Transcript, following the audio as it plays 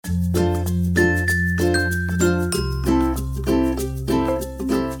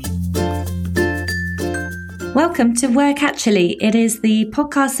Welcome to Work Actually. It is the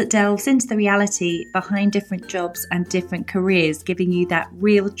podcast that delves into the reality behind different jobs and different careers, giving you that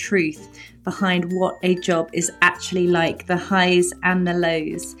real truth behind what a job is actually like, the highs and the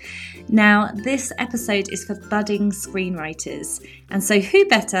lows. Now, this episode is for budding screenwriters. And so who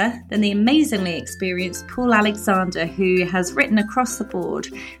better than the amazingly experienced Paul Alexander, who has written across the board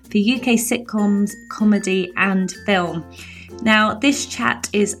for UK sitcoms, comedy and film. Now, this chat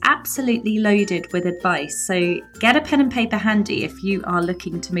is absolutely loaded with advice, so get a pen and paper handy if you are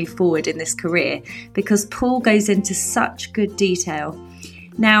looking to move forward in this career, because Paul goes into such good detail.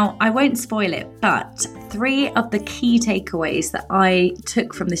 Now, I won't spoil it, but 3 of the key takeaways that I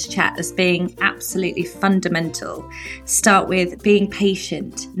took from this chat as being absolutely fundamental start with being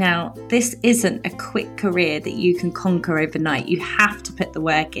patient. Now, this isn't a quick career that you can conquer overnight. You have to put the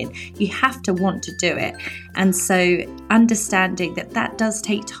work in. You have to want to do it. And so understanding that that does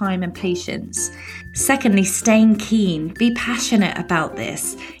take time and patience. Secondly, staying keen. Be passionate about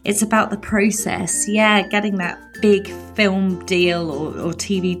this. It's about the process. Yeah, getting that big film deal or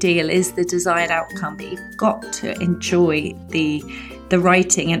TV deal is the desired outcome, but you've got to enjoy the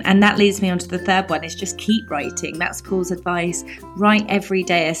writing. And that leads me on to the third one, is just keep writing. That's Paul's advice. Write every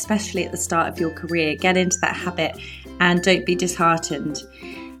day, especially at the start of your career. Get into that habit and don't be disheartened.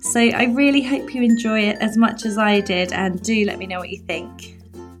 So I really hope you enjoy it as much as I did, and do let me know what you think.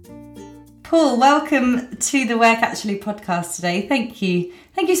 Paul, welcome to the Work Actually podcast today. Thank you.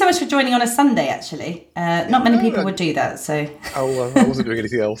 Thank you so much for joining on a Sunday, actually. Not many people would do that, so... I wasn't doing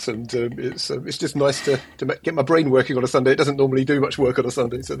anything else, and it's just nice to get my brain working on a Sunday. It doesn't normally do much work on a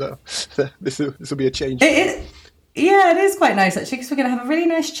Sunday, so this will be a change. Yeah, it is quite nice, actually, because we're going to have a really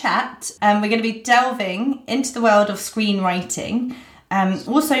nice chat. We're going to be delving into the world of screenwriting.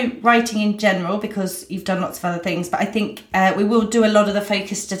 Also writing in general, because you've done lots of other things, but I think we will do a lot of the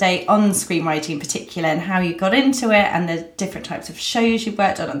focus today on screenwriting in particular and how you got into it and the different types of shows you've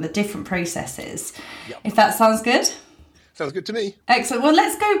worked on and the different processes. Yep. If that sounds good? Sounds good to me. Excellent. Well,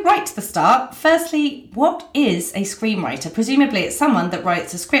 let's go right to the start. Firstly, what is a screenwriter? Presumably it's someone that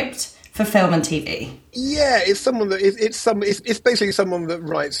writes a script for film and TV. Yeah, it's someone that it's basically someone that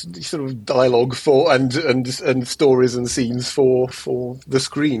writes sort of dialogue for and stories and scenes for the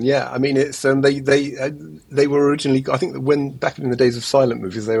screen. Yeah, I mean it's they were originally, I think that when back in the days of silent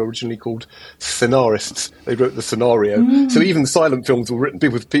movies, they were originally called scenarists. They wrote the scenario. So even silent films were written.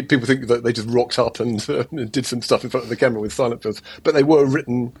 People think that they just rocked up and did some stuff in front of the camera with silent films, but they were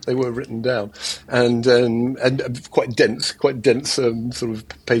written down and quite dense sort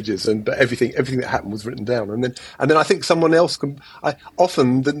of pages, but everything that happened was written down, and then I think someone else can.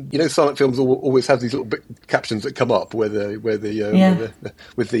 Silent films always have these little captions that come up where with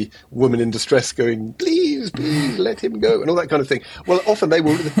the woman in distress going, please let him go, and all that kind of thing. Well, often they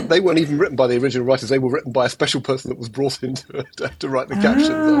weren't even written by the original writers. They were written by a special person that was brought in to write the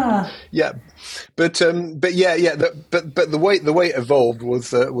captions. Yeah, but the way it evolved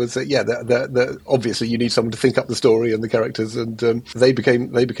was obviously you need someone to think up the story and the characters, and they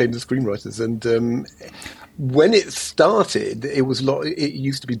became the screenwriters. And when it started, it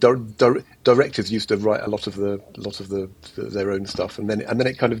used to be directors used to write a lot of their own stuff, and then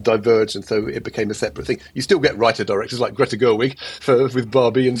it kind of diverged, and so it became a separate thing. You still get writer directors like Greta Gerwig with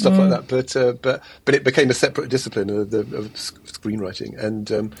Barbie and stuff like that, but it became a separate discipline of screenwriting,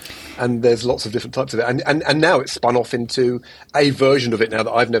 and there's lots of different types of it, and now it's spun off into a version of it now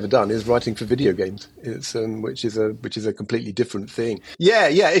that I've never done, is writing for video games. It's which is a completely different thing. Yeah.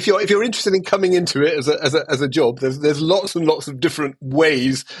 If you're interested in coming into it as a job, there's lots and lots of different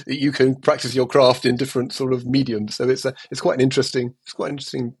ways that you can practice your craft in different sort of mediums. So it's quite an interesting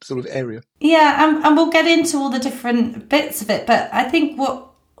sort of area. Yeah, and we'll get into all the different bits of it. But I think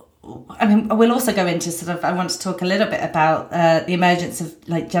we'll also go into I want to talk a little bit about the emergence of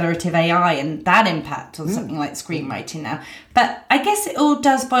like generative AI and that impact on something like screenwriting now. But I guess it all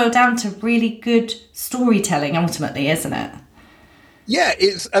does boil down to really good storytelling ultimately, isn't it? Yeah,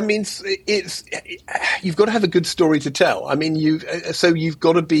 it's you've got to have a good story to tell. I mean, you've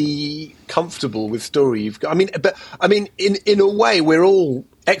got to be comfortable with story. In a way, we're all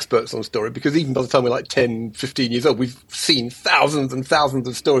experts on story, because even by the time we're like 10, 15 years old, we've seen thousands and thousands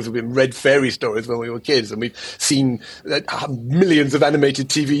of stories. We've read fairy stories when we were kids, and we've seen millions of animated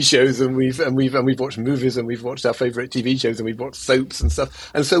TV shows, and we've watched movies, and we've watched our favorite TV shows, and we've watched soaps and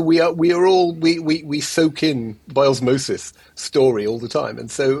stuff. And so we soak in by osmosis story all the time,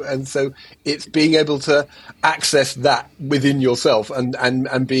 and so it's being able to access that within yourself, and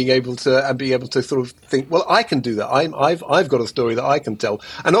being able to sort of think, well, I can do that. I've got a story that I can tell.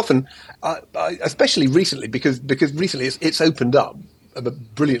 And often, especially recently, because recently it's opened up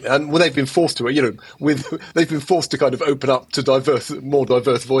brilliant, and when they've been forced to, they've been forced to kind of open up to more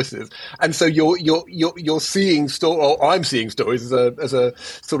diverse voices, and so you're seeing or I'm seeing stories as a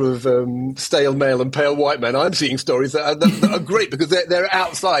sort of stale male and pale white man. I'm seeing stories that are great because they're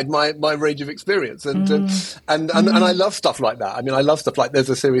outside my range of experience, and I love stuff like that. I mean, I love stuff like there's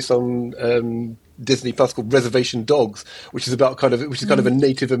a series on Disney Plus called Reservation Dogs, which is kind of a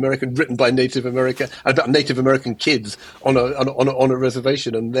Native American, written by Native American, about Native American kids on a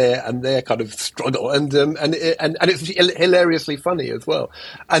reservation and their kind of struggle, and it's hilariously funny as well.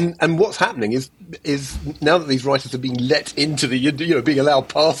 And what's happening is now that these writers are being let into being allowed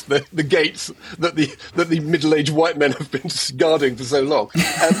past the gates that the middle-aged white men have been guarding for so long,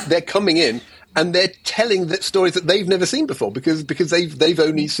 they're coming in. And they're telling stories that they've never seen before because they've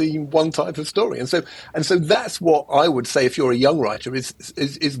only seen one type of story, and so that's what I would say if you're a young writer is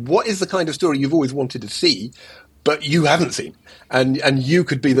what is the kind of story you've always wanted to see, but you haven't seen, and you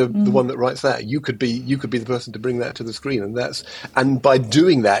could be the one that writes that. You could be the person to bring that to the screen, and by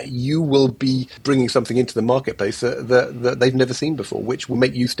doing that, you will be bringing something into the marketplace that they've never seen before, which will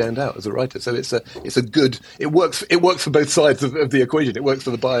make you stand out as a writer. So it works for both sides of the equation. It works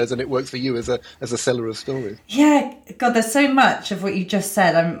for the buyers and it works for you as a seller of stories. Yeah, God, there's so much of what you just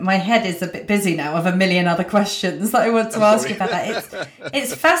said. My head is a bit busy now with a million other questions that I want to ask you about that.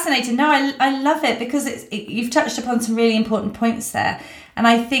 It's fascinating. No, I love it because you've touched upon some really important points there, and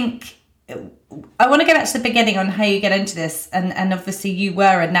I think I want to go back to the beginning on how you get into this, and obviously you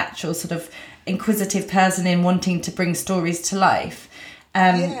were a natural sort of inquisitive person in wanting to bring stories to life,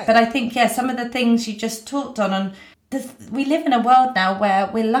 but I think some of the things you just talked on we live in a world now where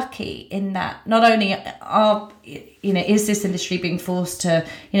we're lucky in that not only is this industry being forced to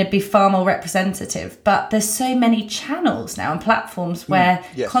be far more representative, but there's so many channels now and platforms where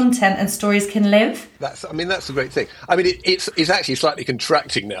content and stories can live. That's a great thing. I mean, it's actually slightly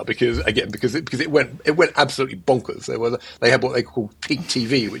contracting now because it went absolutely bonkers. They had what they call peak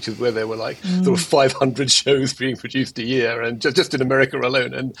TV, which is where there were like sort of 500 shows being produced a year, and just in America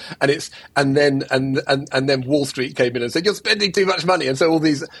alone, and then Wall Street came in and said you're spending too much money, and so all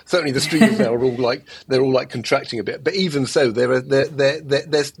these, certainly the streamers now are all like contracting a bit. But even so,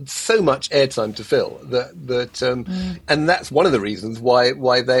 there's so much airtime to fill and that's one of the reasons why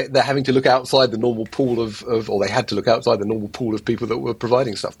they're having to look outside the normal pool or they had to look outside the normal pool of people that were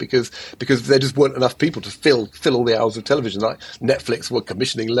providing stuff because there just weren't enough people to fill all the hours of television. Like Netflix were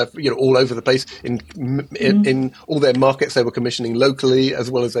commissioning all over the place in all their markets. They were commissioning locally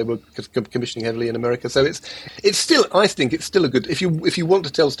as well as they were commissioning heavily in America. So it's still, I think it's still a good, if you want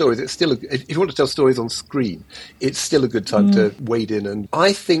to tell stories, if you want to tell stories on screen, it's still a good time to wade in. And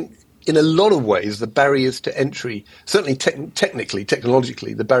I think in a lot of ways, the barriers to entry, certainly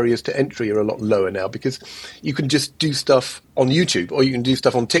technologically, the barriers to entry are a lot lower now because you can just do stuff on YouTube or you can do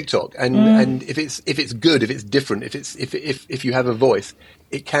stuff on TikTok, and if it's good, if it's different, if you have a voice,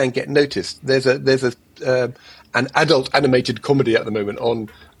 it can get noticed. There's an adult animated comedy at the moment on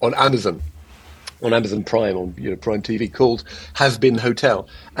Amazon. On Amazon Prime, on Prime TV, called Has Been Hotel,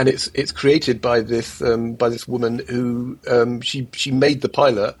 and it's created by this woman who she made the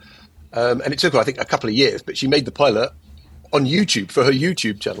pilot, and it took her I think a couple of years, but she made the pilot on YouTube for her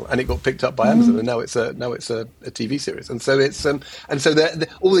YouTube channel, and it got picked up by Amazon, and now it's a TV series, and so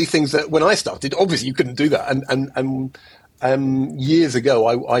all these things that when I started, obviously you couldn't do that, and years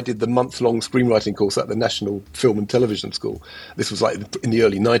ago, I did the month-long screenwriting course at the National Film and Television School. This was like in the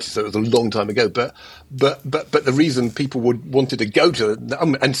early 90s, so it was a long time ago. But the reason people wanted to go to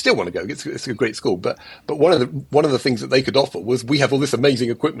and still want to go, it's a great school. But one of the things that they could offer was we have all this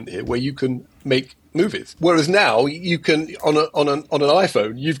amazing equipment here where you can make movies. Whereas now you can on an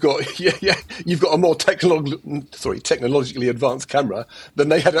iPhone you've got a more technologically advanced camera than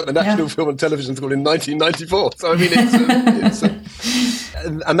they had at the National Film and Television School in 1994. So I mean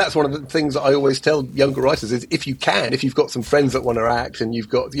and that's one of the things that I always tell younger writers is if you've got some friends that want to act and you've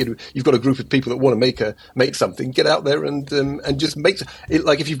got a group of people that want to make something, get out there and just make it.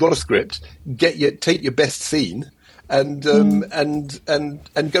 Like if you've got a script, take your best scene and go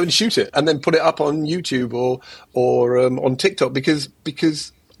and shoot it and then put it up on YouTube or on TikTok because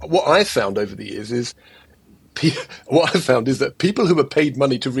what I've found over the years is that people who are paid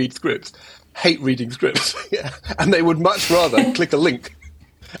money to read scripts hate reading scripts, and they would much rather click a link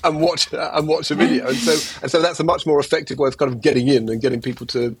and watch a video, and so that's a much more effective way of kind of getting in and getting people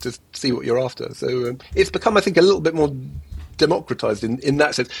to see what you're after. So it's become, I think, a little bit more democratized in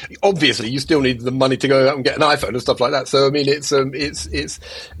that sense. Obviously, you still need the money to go out and get an iPhone and stuff like that. So, I mean, it's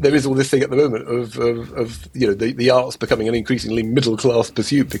there is all this thing at the moment of the arts becoming an increasingly middle class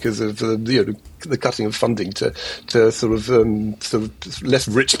pursuit because of the cutting of funding to sort of less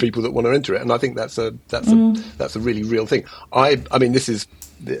rich people that want to enter it. And I think that's a really real thing. I mean, this is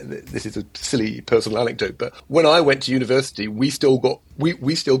a silly personal anecdote, but when I went to university, we still got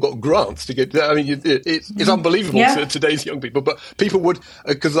grants to get. I mean, it's unbelievable to today's young people, but people would,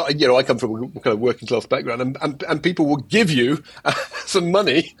 because I come from a kind of working class background, and people would give you some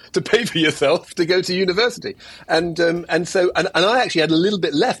money to pay for yourself to go to university, and I actually had a little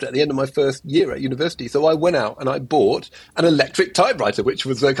bit left at the end of my first year at university, so I went out and I bought an electric typewriter, which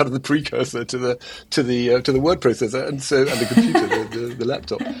was kind of the precursor to the word processor, and the computer, the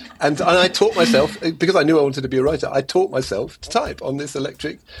laptop. And I taught myself, because I knew I wanted to be a writer, I taught myself to type on this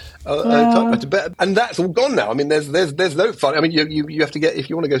electric typewriter. And that's all gone now. I mean, there's no fun. I mean, you have to get, if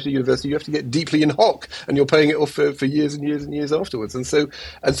you want to go to university, you have to get deeply in hoc, and you're paying it off for years and years and years afterwards. And so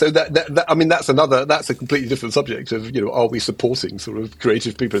that I mean, that's a completely different subject of, are we supporting sort of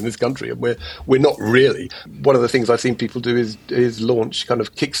creative people in this country? And we're not really. One of the things I've seen people do is launch kind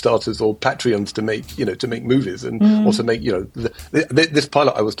of Kickstarters or Patreons to make movies, and also make, this pilot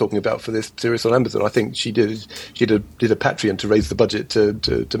I was talking about for this series on Amazon. I think she did a Patreon to raise the budget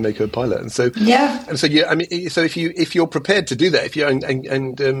to make her pilot, and so I mean, so if you're prepared to do that, if you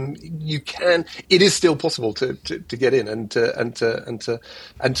you can, it is still possible to get in and to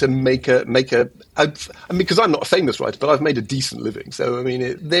make a I mean, because I'm not a famous writer, but I've made a decent living. So I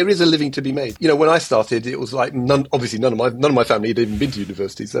mean, there is a living to be made. When I started, it was like none of my family had even been to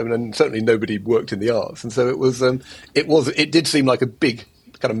university, so and certainly nobody worked in the arts, and so it did seem like a big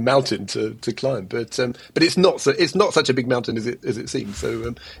kind of mountain to climb, but it's not such a big mountain as it seems.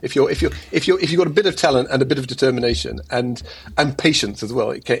 So if you've got a bit of talent and a bit of determination and patience as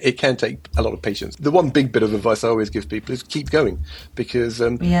well, it can take a lot of patience. The one big bit of advice I always give people is keep going, because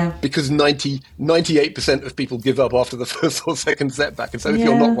 98% of people give up after the first or second setback, and so if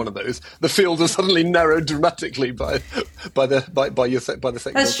you're not one of those, the field has suddenly narrowed dramatically by the second.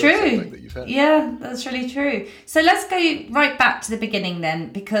 That's true. That you've had. Yeah, that's really true. So let's go right back to the beginning then,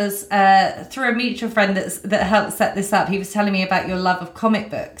 because through a mutual friend that helped set this up, he was telling me about your love of comic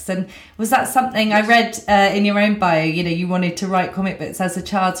books. And was that something I read in your own bio? You wanted to write comic books as a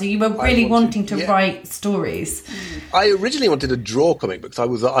child, so you were really wanting to write stories. I originally wanted to draw comic books. I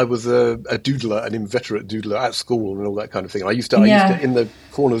was a doodler, an inveterate doodler at school and all that kind of thing. I used to in the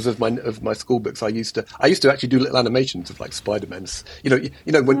corners of my school books, I used to actually do little animations of like Spider-Man's, when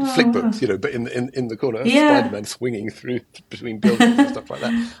flick books, but in the corner, Spider-Man swinging through between buildings and stuff like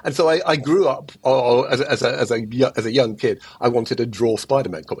that. And so I grew up as a young kid. I wanted to draw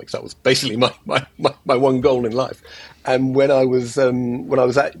Spider-Man comics. That was basically my one goal in life. And when I was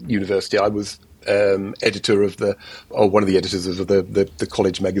at university, I was editor of one of the editors of the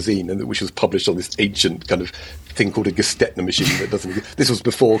college magazine, and which was published on this ancient kind of thing called a Gestetner machine that doesn't. This was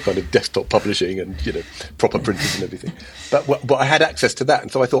before kind of desktop publishing and proper printers and everything. But I had access to that,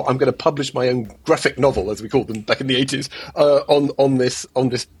 and so I thought I'm going to publish my own graphic novel, as we called them back in the 80s, on this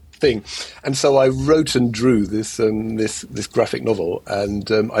thing. And so I wrote and drew this graphic novel,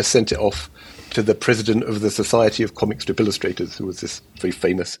 and I sent it off to the president of the Society of Comic Strip Illustrators, who was this very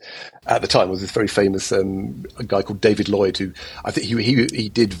famous, at the time, was this very famous a guy called David Lloyd, who I think he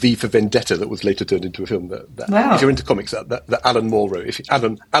did V for Vendetta, that was later turned into a film. Wow. If you're into comics, that Alan Moore wrote. If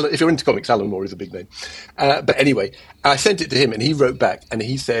you're into comics, Alan Moore is a big name. But anyway, I sent it to him, and he wrote back, and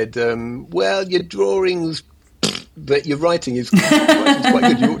he said, well, your drawings, but your writing is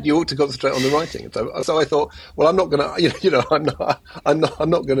quite good. You ought to concentrate on the writing. So I thought, well, I'm not going to, I'm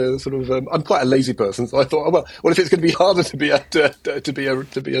not going to sort of. I'm quite a lazy person, so I thought, well, if it's going to be harder to be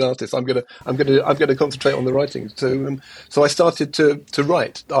an artist, I'm going to concentrate on the writing. So I started to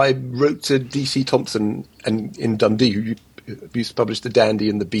write. I wrote to DC Thompson in Dundee, who used to publish the Dandy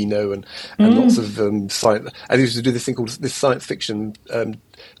and the Beano and lots of science. I used to do this thing called this science fiction.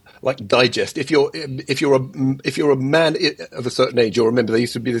 Like digest. If you're a man of a certain age, you'll remember there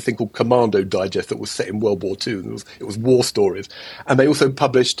used to be this thing called Commando Digest that was set in World War II. And it was war stories, and they also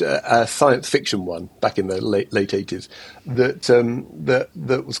published a science fiction one back in the late 80s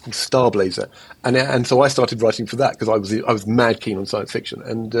that was called Star Blazer, and so I started writing for that because I was mad keen on science fiction,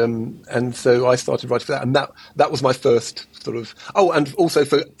 and so I started writing for that, and that was my first sort of. Oh, and also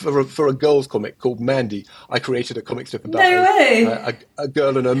for a girls' comic called Mandy, I created a comic strip about a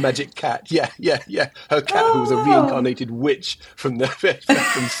girl and her magic cat. Yeah. Her cat, who was a reincarnated witch from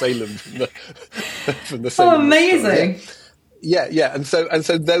Salem, from the Salem. Oh, amazing! Yeah, and so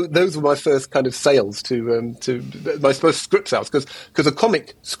those were my first kind of sales to my first script sales, because a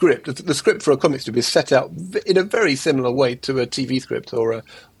comic script, the script for a comic strip is set out in a very similar way to a TV script or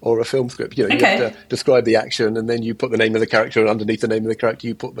a film script. You have to describe the action, and then you put the name of the character, and underneath the name of the character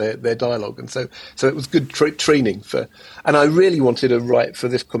you put their dialogue, and so it was good training for. And I really wanted to write for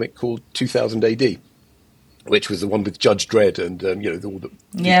this comic called 2000 AD, which was the one with Judge Dredd and all the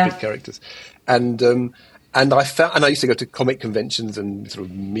big characters, and I used to go to comic conventions and sort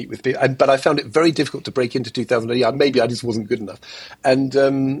of meet with people, but I found it very difficult to break into 2000 AD. Maybe I just wasn't good enough, and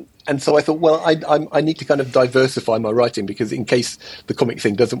so I thought, well, I need to kind of diversify my writing, because in case the comic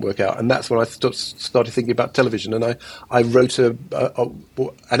thing doesn't work out. And that's when I started thinking about television, and I wrote a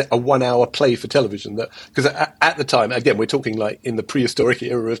 1 hour play for television, because at the time, again, we're talking like in the prehistoric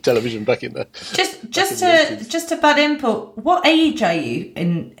era of television back in the just to butt input. What age are you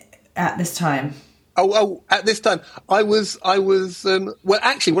in at this time? Oh, at this time, I was. Well,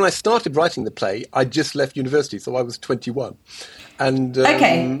 actually, when I started writing the play, I just left university, so I was 21, and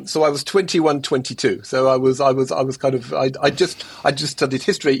so I was 21, 22. So I was kind of. I just studied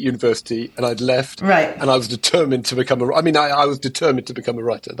history at university, and I'd left, right? And I was determined to become I was determined to become a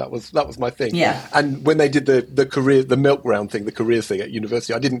writer. That was my thing. Yeah. And when they did the milk round thing, the careers thing at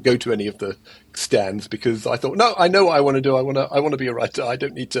university, I didn't go to any of the stands, because I thought, no, I know what I want to do. I want to be a writer. I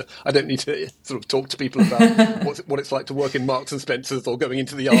don't need to sort of talk to people about what it's like to work in Marks and Spencer's or going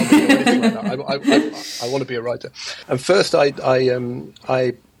into the army or anything like that. I want to be a writer. And first, as I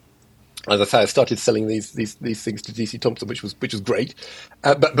say, I started selling these things to DC Thompson, which was great,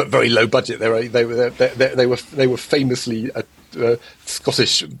 but very low budget. They were famously a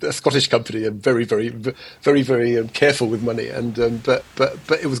Scottish company, and very very very very careful with money, and but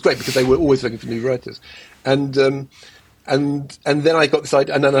it was great because they were always looking for new writers, and then I got this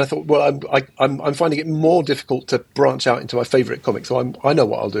idea, and then I thought, well, I'm finding it more difficult to branch out into my favourite comic, so I know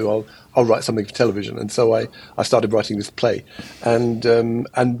what I'll do. I'll write something for television, and so I started writing this play, and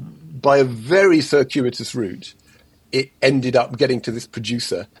by a very circuitous route, it ended up getting to this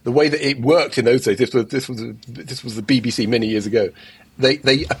producer. The way that it worked in those days, this was the BBC many years ago.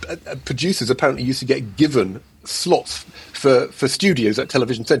 Producers apparently used to get given slots for studios at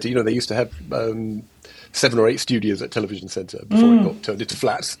Television Centre. They used to have 7 or 8 studios at Television Centre before it got turned into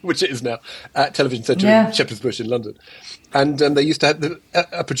flats, which it is now, at Television Centre in Shepherd's Bush in London. And they used to have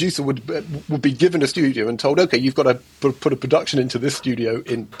a producer would be given a studio and told, okay, you've got to put a production into this studio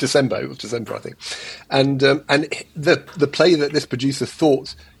in December. It was December, I think. And the play that this producer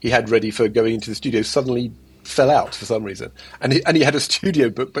thought he had ready for going into the studio suddenly fell out for some reason, and he had a studio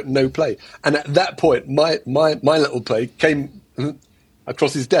but no play. And at that point, my little play came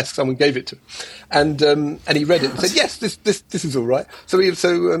across his desk. Someone gave it to him, and he read it and said, yes, this is all right. So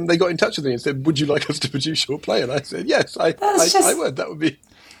they got in touch with me and said, would you like us to produce your play? And I said, yes, I would. That would be.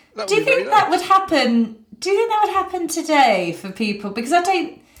 Do you think that would happen? Do you think that would happen today for people? Because I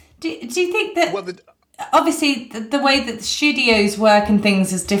don't. Do you think that? Well, obviously, the way that the studios work and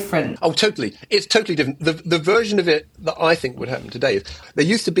things is different. Oh, totally. It's totally different. The version of it that I think would happen today is there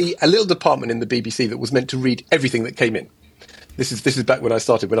used to be a little department in the BBC that was meant to read everything that came in. This is back when I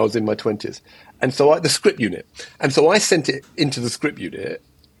started, when I was in my 20s. And so the script unit. And so I sent it into the script unit,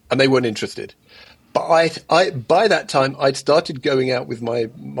 and they weren't interested. But I by that time, I'd started going out with my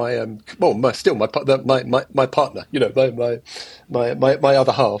partner, my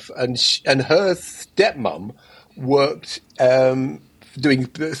other half, and her stepmom worked doing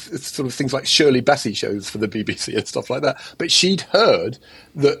sort of things like Shirley Bassey shows for the BBC and stuff like that. But she'd heard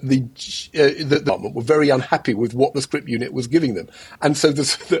that the department were very unhappy with what the script unit was giving them. And so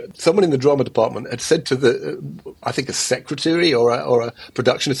someone in the drama department had said to I think a secretary or a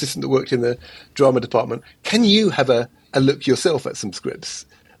production assistant that worked in the drama department, can you have a look yourself at some scripts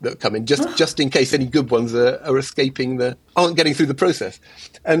that come in, just in case any good ones are escaping aren't getting through the process.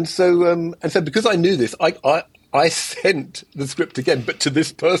 And so because I knew this, I sent the script again, but to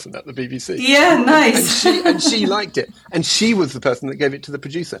this person at the BBC. Yeah, nice. And she liked it. And she was the person that gave it to the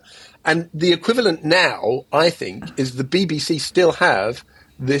producer. And the equivalent now, I think, is the BBC still have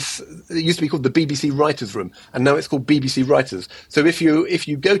this. It used to be called the BBC Writers' Room, and now it's called BBC Writers. So if you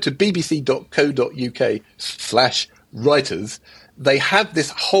go to bbc.co.uk/writers, they have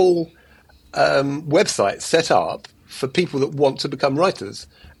this whole website set up for people that want to become writers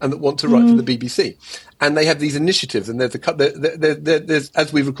and that want to write for the BBC. And they have these initiatives, and there's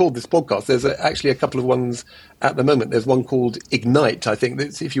as we record this podcast, there's actually a couple of ones at the moment. There's one called Ignite, I think.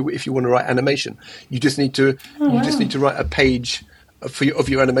 That's if you want to write animation, you just need to write a page of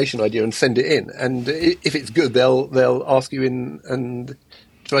your animation idea and send it in. And if it's good, they'll ask you in and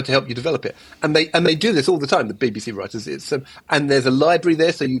try to help you develop it. And they do this all the time, the BBC writers. And there's a library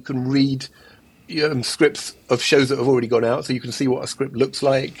there, so you can read scripts of shows that have already gone out, so you can see what a script looks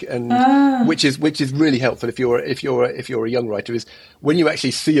like, and which is really helpful if you're a young writer. Is when you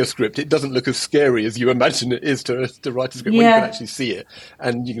actually see a script, it doesn't look as scary as you imagine it is to write a script. When you can actually see it,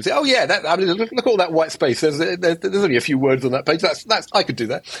 and you can say, "Oh yeah, look at all that white space. There's only a few words on that page. That's I could do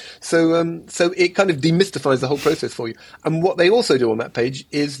that." So it kind of demystifies the whole process for you. And what they also do on that page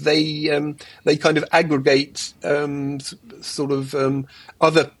is they kind of aggregate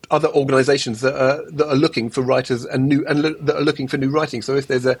other organisations that are looking for writers that are looking for new writing. So if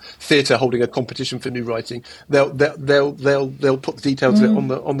there's a theatre holding a competition for new writing, they'll put the details of it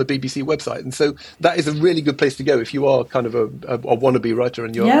on the BBC website. And so that is a really good place to go if you are kind of a wannabe writer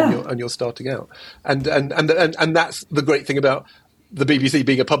and you're starting out. And that's the great thing about the BBC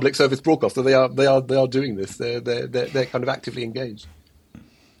being a public service broadcaster. They are doing this. They're kind of actively engaged.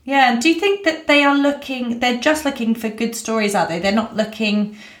 Yeah, and do you think that they're just looking for good stories, are they? They're not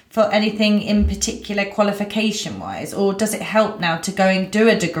looking for anything in particular qualification-wise? Or does it help now to go and do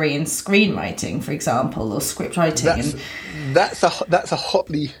a degree in screenwriting, for example, or script writing? That's a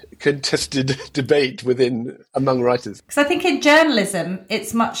hotly contested debate among writers. Because I think in journalism,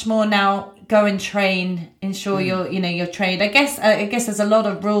 it's much more now go and train, ensure you're trained. I guess there's a lot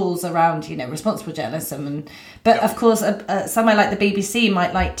of rules around responsible journalism, but of course somewhere like the BBC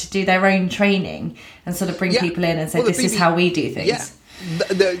might like to do their own training and sort of bring people in and say this is how we do things. Yeah.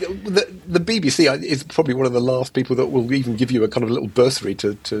 The BBC is probably one of the last people that will even give you a kind of little bursary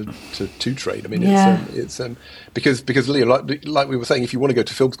to trade. I mean, it's because Leah, like we were saying, if you want to go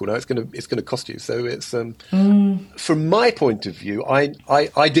to film school now, it's going to cost you. So it's from my point of view, I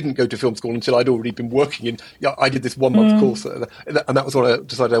didn't go to film school until I'd already been working in. I did this 1 month course, and that was when I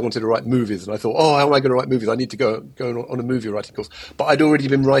decided I wanted to write movies, and I thought, how am I going to write movies? I need to go on a movie writing course. But I'd already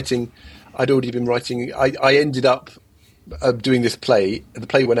been writing. I ended up doing this play. The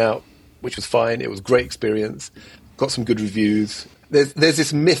play went out, which was fine. It was a great experience. Got some good reviews. There's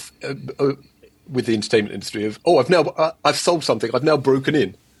this myth with the entertainment industry of I've sold something. I've now broken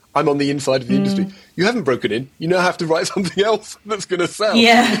in. I'm on the inside of the industry. You haven't broken in. You now have to write something else that's going to sell.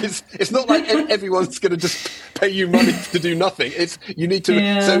 Yeah. It's not like everyone's going to just pay you money to do nothing. You need to.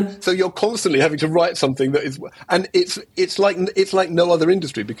 Yeah. So you're constantly having to write something that is, and it's like no other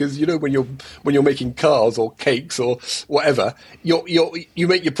industry, because when you're making cars or cakes or whatever, you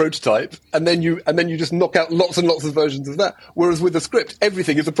make your prototype and then you just knock out lots and lots of versions of that. Whereas with a script,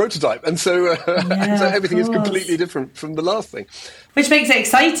 everything is a prototype, and so everything is completely different from the last thing. Which makes it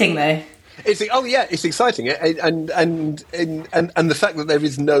exciting, though. It's exciting, and the fact that there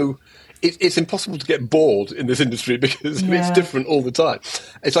is no, it's impossible to get bored in this industry because it's different all the time.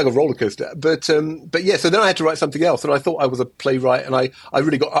 It's like a roller coaster. But yeah. So then I had to write something else, and I thought I was a playwright, and I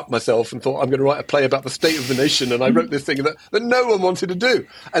really got up myself and thought I'm going to write a play about the state of the nation, and I wrote this thing that no one wanted to do,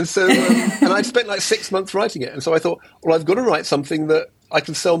 and so and I'd spent like 6 months writing it, and so I thought, well, I've got to write something that I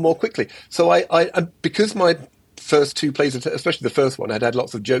can sell more quickly. So I because my first two plays, especially the first one, had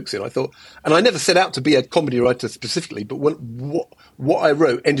lots of jokes in. I thought, and I never set out to be a comedy writer specifically, but what I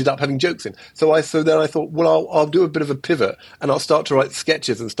wrote ended up having jokes in. So then I thought, well, I'll do a bit of a pivot, and I'll start to write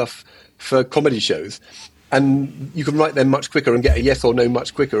sketches and stuff for comedy shows, and you can write them much quicker and get a yes or no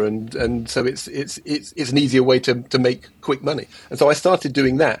much quicker, and so it's an easier way to make quick money. And so I started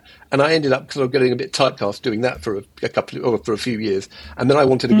doing that, and I ended up sort of getting a bit typecast doing that for a few years, and then I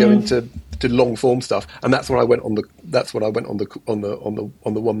wanted to go into long form stuff, and that's when I went on the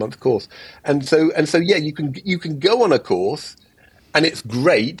 1 month course. And so yeah, you can go on a course, and it's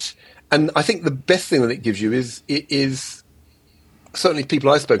great. And I think the best thing that it gives you is certainly people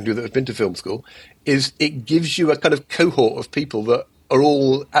I've spoken to that have been to film school, is it gives you a kind of cohort of people that are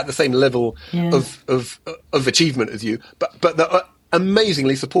all at the same level of achievement as you, but that are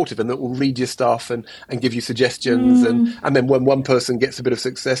amazingly supportive, and that will read your stuff and give you suggestions, and then when one person gets a bit of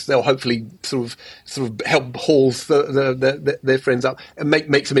success, they'll hopefully sort of help haul their friends up and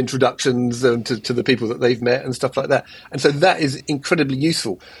make some introductions to the people that they've met and stuff like that. And so that is incredibly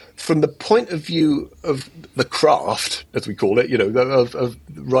useful from the point of view of the craft, as we call it, of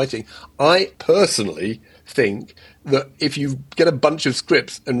writing. I personally think that if you get a bunch of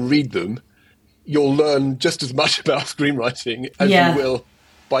scripts and read them, you'll learn just as much about screenwriting as you will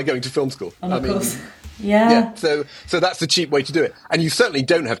by going to film school. Of course. Yeah. So that's the cheap way to do it. And you certainly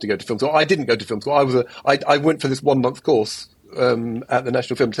don't have to go to film school. I didn't go to film school. I went for this 1 month course at the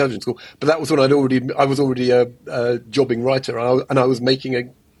National Film and Television School, but that was when I was already a jobbing writer, and I was making a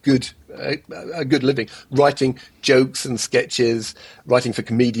good living, writing jokes and sketches, writing for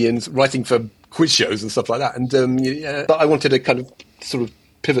comedians, writing for quiz shows and stuff like that. And but I wanted to kind of sort of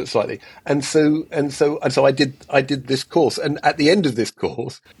pivot slightly. And so I did this course. And at the end of this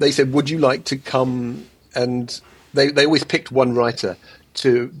course, they said, would you like to come? And they always picked one writer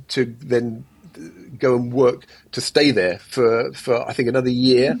to then go and work, to stay there for I think another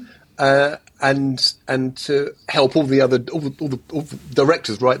year. And to help all the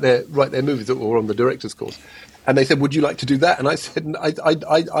directors write their movies that were on the director's course. And they said, would you like to do that? And I said,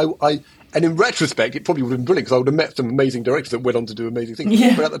 and in retrospect, it probably would have been brilliant because I would have met some amazing directors that went on to do amazing things.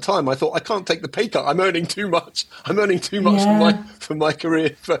 Yeah. But at the time, I thought, I can't take the pay cut. I'm earning too much. For my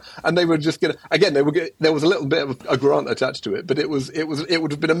career. And they were just going to, again, there was a little bit of a grant attached to it, but it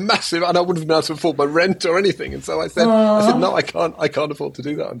would have been a massive, and I wouldn't have been able to afford my rent or anything. And so I said, no, I can't afford to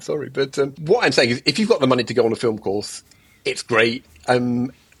do that. I'm sorry. But what I'm saying is, if you've got the money to go on a film course, it's great.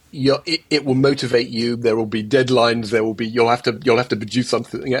 It will motivate you. There will be deadlines. You'll have to produce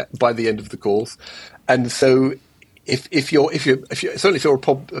something by the end of the course. And so, if you're certainly if you're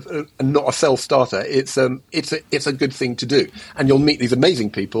not a self starter, it's a good thing to do. And you'll meet these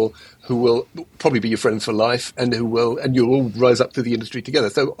amazing people who will probably be your friends for life, and you'll all rise up through the industry together.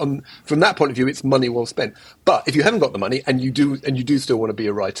 So from that point of view, it's money well spent. But if you haven't got the money and you do still want to be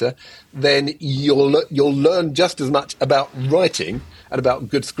a writer, then you'll learn just as much about writing and about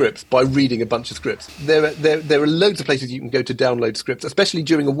good scripts by reading a bunch of scripts. There are loads of places you can go to download scripts, especially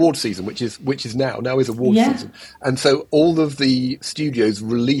during award season, which is now is award season. And so all of the studios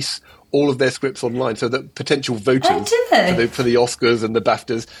release all of their scripts online, so that potential voters for the Oscars and the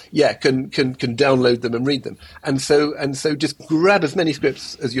BAFTAs, can download them and read them. And so just grab as many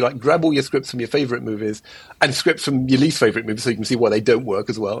scripts as you like. Grab all your scripts from your favourite movies and scripts from your least favourite movies, so you can see why they don't work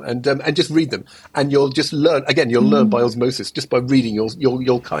as well. And just read them, and you'll just learn. Again, you'll learn by osmosis. Just by reading,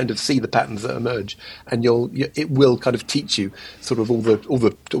 you'll kind of see the patterns that emerge, and it will kind of teach you sort of all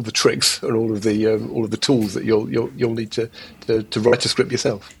the tricks and all of the tools that you'll need to write a script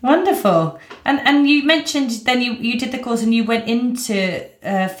yourself. Wonderful. And you mentioned then you did the course and you went into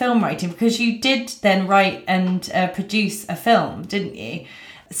film writing, because you did then write and produce a film, didn't you?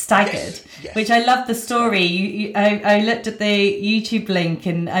 Staggered, yes. Which I love the story. I looked at the YouTube link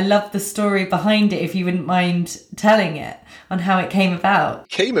and I love the story behind it, if you wouldn't mind telling it on how it came about. It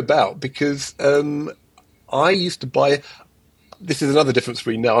came about because I used to buy... This is another difference for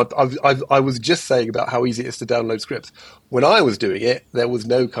me now. I was just saying about how easy it is to download scripts. When I was doing it, there was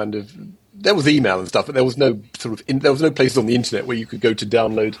email and stuff, but there was no there was no places on the internet where you could go to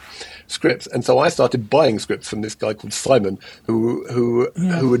download scripts. And so I started buying scripts from this guy called Simon, who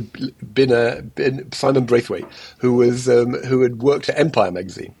had been Simon Braithwaite, who had worked at Empire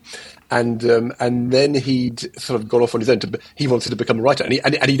magazine. And then he'd sort of gone off on his own. He wanted to become a writer, and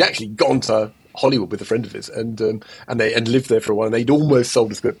he'd actually gone to Hollywood with a friend of his, and lived there for a while. And they'd almost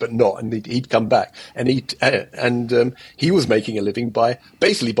sold a script, but not. And he'd come back, and he was making a living by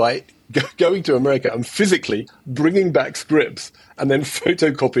going to America and physically bringing back scripts and then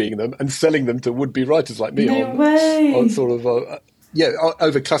photocopying them and selling them to would-be writers like me on sort of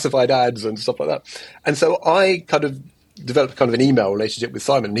over classified ads and stuff like that. And so I kind of developed kind of an email relationship with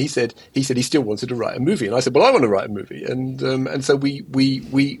Simon, and he said he still wanted to write a movie, and I said, well, I want to write a movie, and so we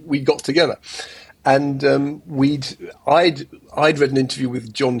got together, and I'd read an interview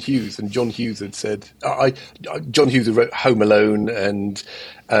with John Hughes, and John Hughes had said John Hughes who wrote Home Alone and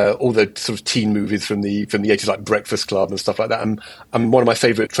all the sort of teen movies from the 80s, like Breakfast Club and stuff like that, and one of my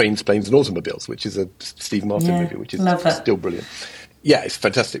favourite, Trains, Planes and Automobiles, which is a Steve Martin movie, which is still brilliant. Yeah, it's a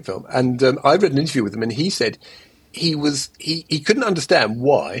fantastic film. And I read an interview with him, and he said he couldn't understand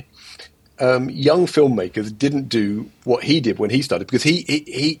why young filmmakers didn't do what he did when he started, because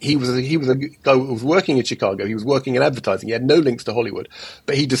he was a guy who was working in Chicago. He was working in advertising. He had no links to Hollywood,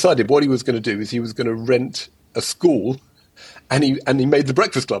 but he decided what he was going to do is he was going to rent a school, and he made the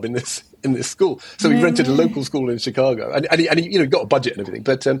Breakfast Club in this school. So he rented a local school in Chicago, and he got a budget and everything.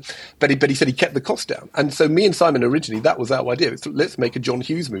 But he said he kept the cost down. And so me and Simon originally, that was our idea. Let's make a John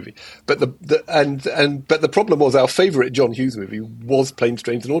Hughes movie. But the problem was our favourite John Hughes movie was Planes,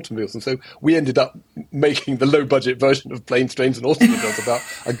 Trains and Automobiles, and so we ended up making the low budget version of Planes, Trains and Automobiles about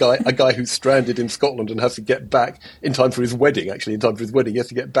a guy who's stranded in Scotland and has to get back in time for his wedding. Actually, in time for his wedding, he has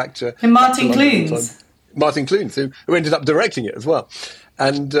to get back to Martin Clunes. Martin Clunes, who ended up directing it as well.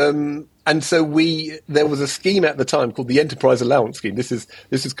 And so there was a scheme at the time called the Enterprise Allowance Scheme. This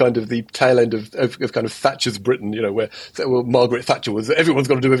is kind of the tail end of kind of Thatcher's Britain, where Margaret Thatcher was, everyone's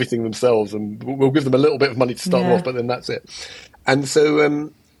got to do everything themselves, and we'll give them a little bit of money to start off, but then that's it. And so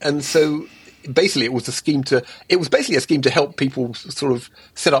basically it was a scheme to help people sort of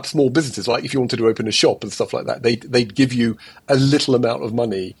set up small businesses. Like if you wanted to open a shop and stuff like that, they'd give you a little amount of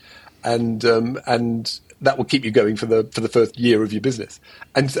money, and that will keep you going for the first year of your business.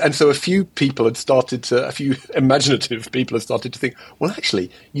 And so a few imaginative people had started to think, well, actually,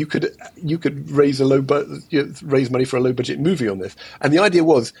 you could raise raise money for a low budget movie on this. And the idea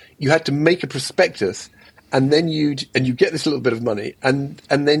was you had to make a prospectus, and then you'd get this little bit of money, and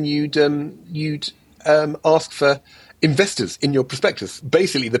then you'd ask for investors in your prospectus.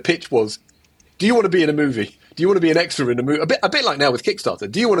 Basically, the pitch was, do you want to be in a movie? Do you want to be an extra in a movie? A bit like now with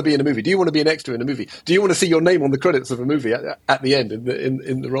Kickstarter. Do you want to be in a movie? Do you want to be an extra in a movie? Do you want to see your name on the credits of a movie at the end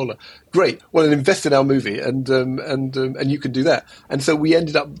in the roller? Great. Well, then invest in our movie, and you can do that. And so we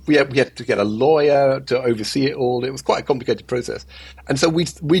ended up we had to get a lawyer to oversee it all. It was quite a complicated process. And so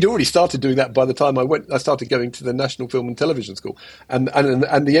we'd already started doing that by the time I started going to the National Film and Television School, and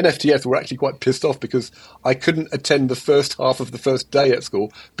the NFTS were actually quite pissed off because I couldn't attend the first half of the first day at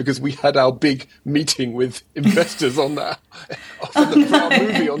school because we had our big meeting with investors on that for our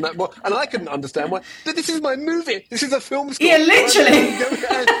movie on that, and I couldn't understand why. But this is my movie. This is a film school. Yeah, literally.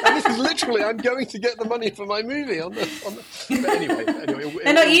 And this is literally, I'm going to get the money for my movie on the. But anyway,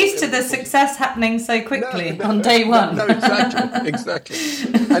 they're not used to the success happening so quickly on day one. No, exactly.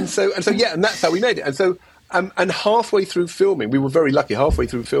 And so yeah, and that's how we made it. And so. And halfway through filming, we were very lucky. Halfway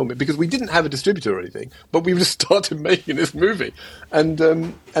through filming, because we didn't have a distributor or anything, but we just started making this movie. And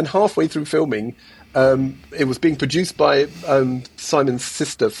halfway through filming, it was being produced by Simon's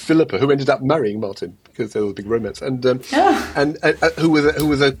sister Philippa, who ended up marrying Martin because there was a big romance, and who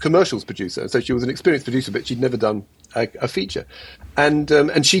was a commercials producer. So she was an experienced producer, but she'd never done a feature.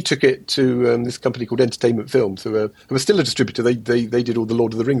 And she took it to this company called Entertainment Films, who were still a distributor. They did all the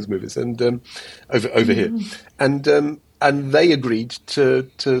Lord of the Rings movies and over here, and they agreed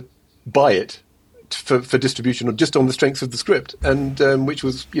to buy it for distribution, just on the strength of the script, and which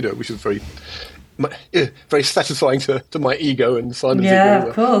was very satisfying to my ego and Simon's ego,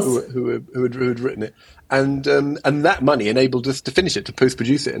 of course, who had written it, and that money enabled us to finish it, to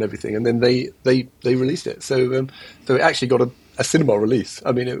post-produce it and everything, and then they released it. So it actually got a cinema release.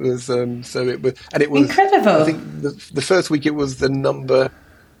 I mean, it was incredible. I think the first week it was the number.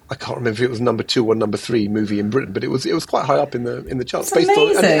 I can't remember if it was number 2 or number 3 movie in Britain, but it was quite high up in the charts. That's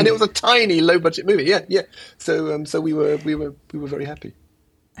amazing. And it was a tiny low budget movie. Yeah. So we were very happy.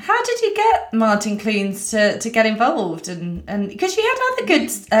 How did you get Martin Clunes to get involved? And because you had other good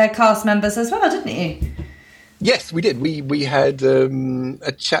cast members as well, didn't you? Yes, we did. We had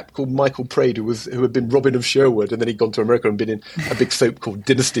a chap called Michael Praed who had been Robin of Sherwood, and then he'd gone to America and been in a big soap called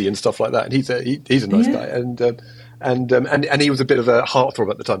Dynasty and stuff like that. And he's a nice guy, and he was a bit of a heartthrob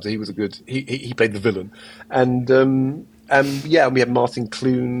at the time, so he was a good. He played the villain, and we had Martin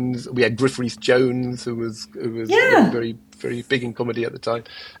Clunes, we had Griff Rhys-Jones, who was very, very big in comedy at the time,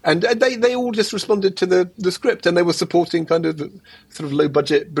 and they all just responded to the script, and they were supporting kind of the sort of low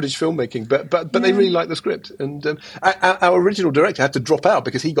budget British filmmaking, but they really liked the script, and our original director had to drop out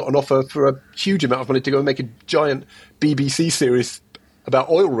because he got an offer for a huge amount of money to go and make a giant BBC series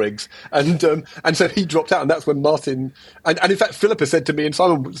about oil rigs, and so he dropped out, and that's when Martin and in fact Philippa said to me and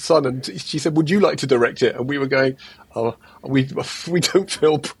Simon, she said, would you like to direct it? And we were going, oh, we don't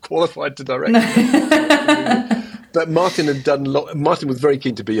feel qualified to direct it. But Martin Martin was very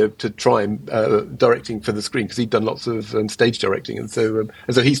keen to try and directing for the screen, because he'd done lots of stage directing, and so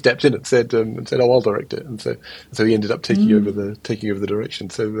he stepped in and said, "Oh, I'll direct it," and so he ended up taking over the direction.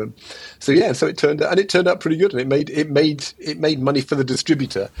 So it turned out pretty good, and it made money for the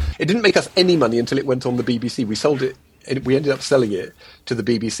distributor. It didn't make us any money until it went on the BBC. We sold it. We ended up selling it to the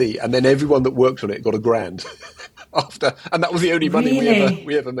BBC, and then everyone that worked on it got £1,000 after, and that the only money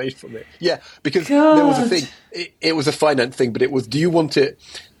we ever made from it. Yeah, because there was a thing. It was a finance thing, but it was: do you want it?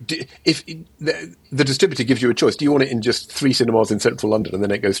 If the distributor gives you a choice, do you want it in just 3 cinemas in central London and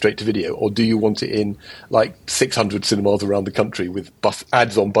then it goes straight to video, or do you want it in like 600 cinemas around the country with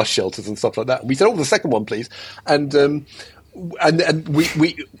ads on bus shelters and stuff like that? And we said, "Oh, the second one, please." And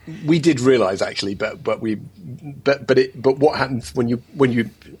we did realise actually, but what happens when you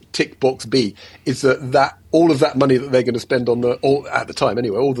tick box B is that all of that money that they're going to spend at the time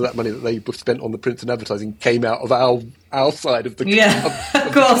anyway, all of that money that they spent on the print and advertising came out of our side of the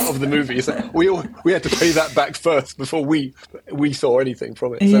of the movie. So we had to pay that back first before we saw anything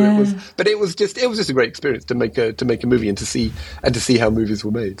from it. So it was just a great experience to make a movie and to see how movies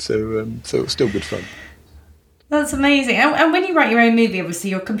were made. So it was still good fun. That's amazing. And when you write your own movie,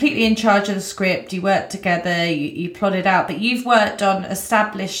 obviously you're completely in charge of the script, you work together, you plot it out, but you've worked on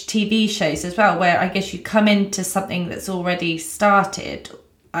established TV shows as well, where I guess you come into something that's already started.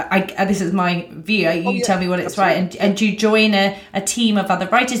 This is my view. Tell me what it's right. And do you join a team of other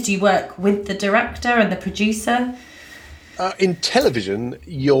writers? Do you work with the director and the producer? In television,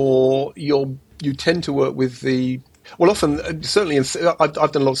 you're you tend to work with often, certainly, I've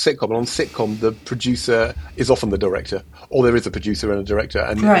done a lot of sitcom, and on sitcom, the producer is often the director, or there is a producer and a director,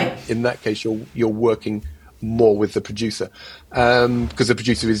 and in that case, you're working more with the producer, because the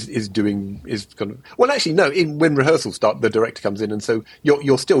producer is kind of, well, actually, no, when rehearsals start, the director comes in, and so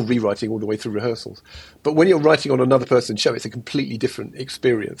you're still rewriting all the way through rehearsals. But when you're writing on another person's show, it's a completely different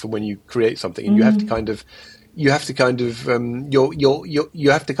experience from when you create something, and you have to kind of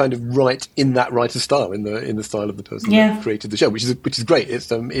write in that writer's style, in the style of the person that created the show, which is great. It's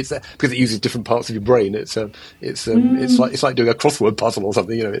because it uses different parts of your brain. It's like doing a crossword puzzle or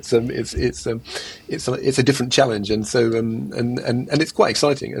something. It's a different challenge, and so and it's quite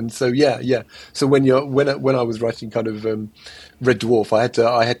exciting. And so So when I was writing kind of Red Dwarf,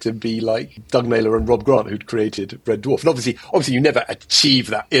 I had to be like Doug Naylor and Rob Grant, who'd created Red Dwarf. And obviously you never achieve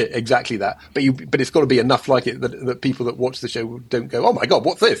that exactly that, but it's got to be enough like it that people that watch the show don't go, oh my god,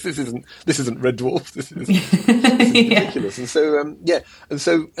 what's this? This isn't Red Dwarf. This is ridiculous. And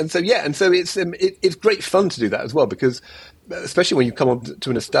so it's great fun to do that as well, because especially when you come on to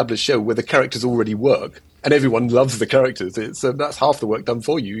an established show where the characters already work and everyone loves the characters, that's half the work done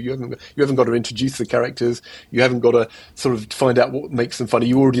for you. You haven't got to introduce the characters. You haven't got to sort of find out what makes them funny.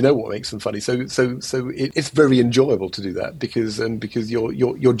 You already know what makes them funny. So it's very enjoyable to do that, because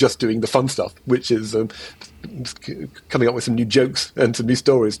you're just doing the fun stuff, which is coming up with some new jokes and some new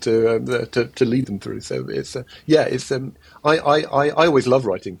stories to lead them through. So I always love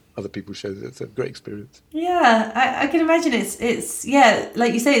writing other people's shows. It's a great experience. Yeah, I can imagine it's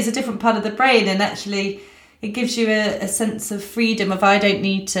like you say, it's a different part of the brain, and actually it gives you a sense of freedom of, I don't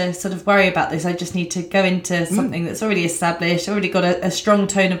need to sort of worry about this. I just need to go into something that's already established, already got a strong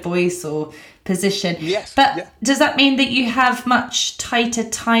tone of voice or position. Yes. But does that mean that you have much tighter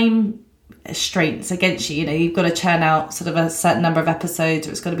time restraints against you? You've got to churn out sort of a certain number of episodes,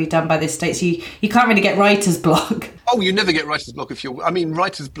 or it's got to be done by this date, so you can't really get writer's block. Oh, you never get writer's block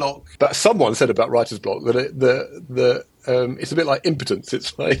writer's block. But someone said about writer's block that it's a bit like impotence.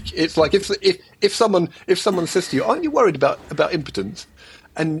 It's like if someone says to you, "Aren't you worried about impotence?"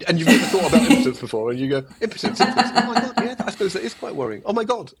 And you've never thought about impotence before, and you go, impotence. Oh my god, yeah, I suppose that is quite worrying. Oh my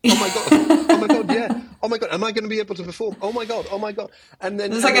god, yeah. Oh my god, am I going to be able to perform? Oh my god. And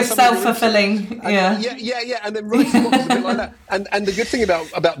then it's like a self-fulfilling, yeah. And then writer's block is a bit like that. And the good thing about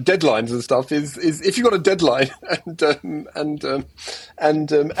deadlines and stuff is if you've got a deadline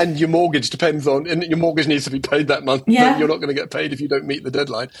and your mortgage depends on, and your mortgage needs to be paid that month, and you're not going to get paid if you don't meet the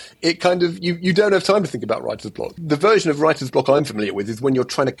deadline. It kind of you don't have time to think about writer's block. The version of writer's block I'm familiar with is when you're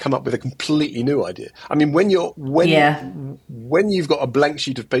trying to come up with a completely new idea. I mean, when you've got a blank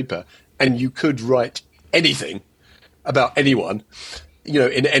sheet of paper and you could write anything about anyone,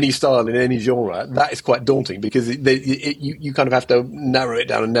 in any style, in any genre, that is quite daunting, because you kind of have to narrow it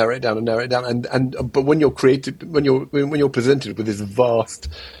down. But when you're creative, when you're presented with this vast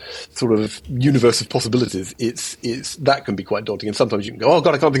sort of universe of possibilities, it's that can be quite daunting. And sometimes you can go, oh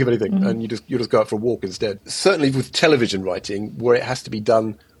god, I can't think of anything, and you just go out for a walk instead. Certainly with television writing, where it has to be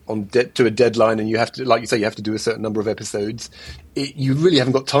done to a deadline, and you have to, like you say, you have to do a certain number of episodes, you really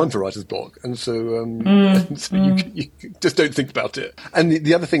haven't got time for writer's block, and so, you just don't think about it. And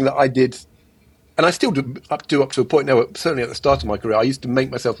the other thing that I did, and I still do up to a point now, certainly at the start of my career, I used to make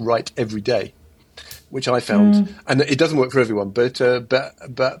myself write every day, which I found, and it doesn't work for everyone, but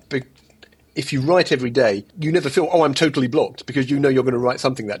if you write every day, you never feel, oh, I'm totally blocked, because you're going to write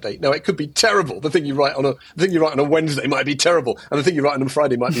something that day. Now, it could be terrible. The thing you write on a Wednesday might be terrible, and the thing you write on a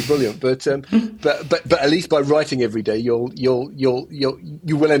Friday might be brilliant. But at least by writing every day, you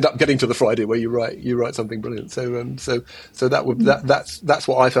will end up getting to the Friday where you write something brilliant. So that's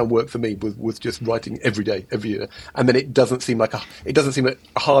what I found worked for me, was just writing every day, every year, and then it doesn't seem like a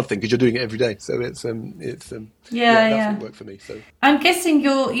hard thing, because you're doing it every day. So that's what worked for me. So I'm guessing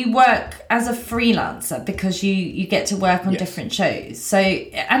you work as a freelancer because you get to work on different shows. So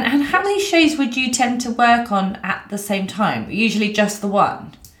and how many shows would you tend to work on at the same time? Usually just the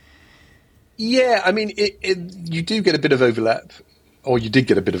one. Yeah, I mean, you do get a bit of overlap, or you did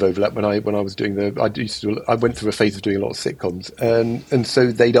get a bit of overlap when I was doing I went through a phase of doing a lot of sitcoms, and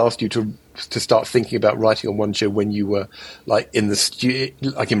so they'd asked you to start thinking about writing on one show when you were like in the studio,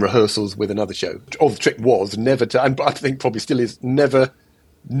 like in rehearsals with another show. All the trick was never to, and I think probably still is, never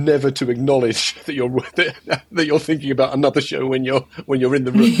to acknowledge that you're thinking about another show when you're in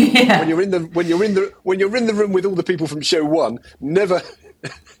the room. Yeah. When you're in the room with all the people from show one, never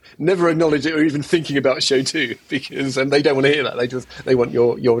acknowledge it or even thinking about show two, because they don't want to hear that. They want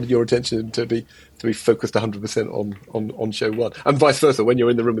your attention to be focused 100% on show one, and vice versa. When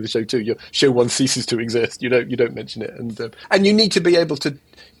you're in the room with the show two, your show one ceases to exist. You don't mention it, and you need to be able to.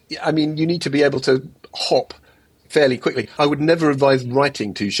 I mean, you need to be able to hop fairly quickly. I would never advise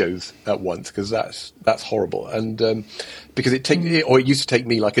writing 2 shows at once, because that's horrible. And because it used to take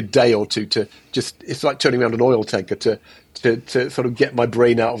me like a day or two to it's like turning around an oil tanker to sort of get my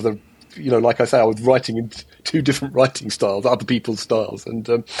brain out of the, like I say, I was writing in 2 different writing styles, other people's styles, and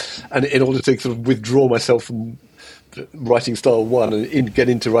in order to sort of withdraw myself from writing style 1 and get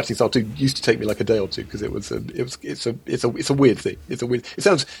into writing style 2 used to take me like a day or two, because it's a weird thing. It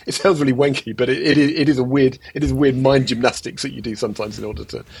sounds really wanky, but it is a weird mind gymnastics that you do sometimes in order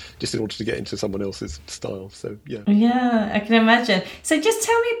to get into someone else's style. So yeah, I can imagine. So just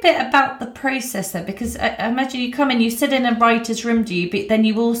tell me a bit about the process then, because I imagine you come in, you sit in a writer's room, do you? But then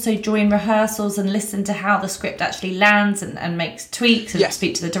you also join rehearsals and listen to how the script actually lands and makes tweaks and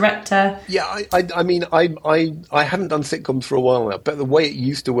speak to the director. Yeah, I mean, I haven't done sitcoms for a while now, but the way it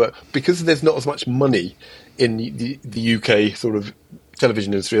used to work, because there's not as much money in the UK sort of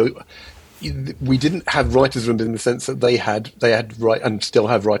television industry, we didn't have writers' rooms in the sense that they had and still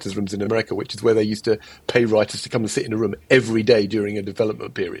have writers' rooms in America, which is where they used to pay writers to come and sit in a room every day during a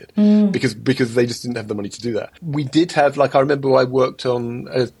development period, because they just didn't have the money to do that. We did have, like, I remember I worked on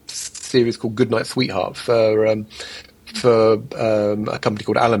a series called Goodnight Sweetheart for a company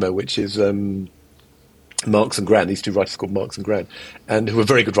called Alamo, which is Marks and Gran, these 2 writers called Marks and Gran, and who were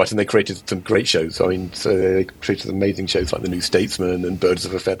very good writers, and they created some great shows. I mean, so they created amazing shows like The New Statesman and Birds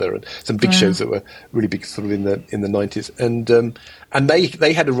of a Feather, and some big shows that were really big sort of in the 90s. And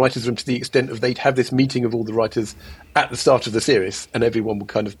they had a writer's room to the extent of they'd have this meeting of all the writers at the start of the series, and everyone would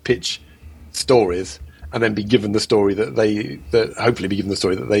kind of pitch stories, and then be given the story hopefully be given the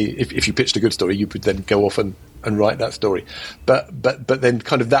story that if you pitched a good story, you would then go off and write that story. But then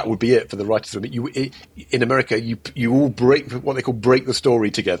kind of that would be it for the writers' room. In America, you all break what they call break the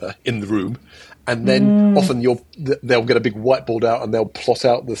story together in the room, and then often they'll get a big whiteboard out and they'll plot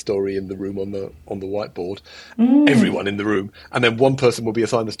out the story in the room on the whiteboard, everyone in the room, and then one person will be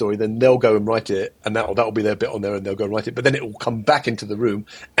assigned the story, then they'll go and write it, and that'll be their bit on there, and they'll go and write it. But then it will come back into the room,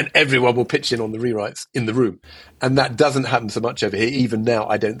 and everyone will pitch in on the rewrites in the room, and that doesn't happen so much over here, even now,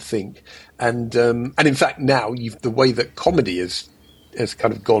 I don't think. And in fact, now the way that comedy has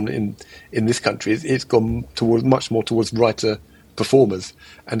kind of gone in this country, it's gone much more towards writer performers,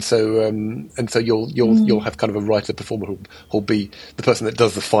 and so you'll have kind of a writer performer who'll be the person that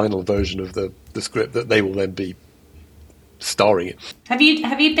does the final version of the script that they will then be starring in. Have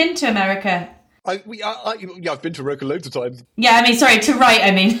you been to America? I've been to America loads of times. Yeah, I mean, sorry, to write,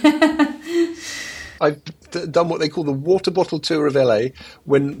 I mean. I've done what they call the water bottle tour of LA.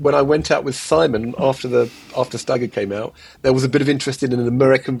 When I went out with Simon after Stagger came out, there was a bit of interest in an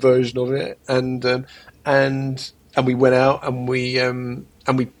American version of it, and we went out and we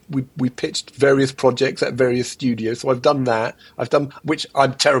pitched various projects at various studios. So I've done that. Which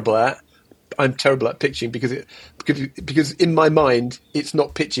I'm terrible at. I'm terrible at pitching because in my mind it's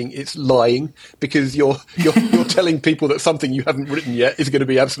not pitching, it's lying, because you're telling people that something you haven't written yet is going to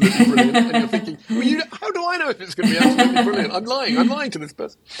be absolutely brilliant, and you're thinking, well, how do I know if it's going to be absolutely brilliant? I'm lying to this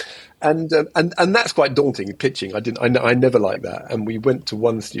person, and that's quite daunting in pitching. I never liked that, and we went to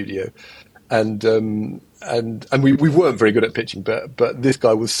one studio, and we weren't very good at pitching, but this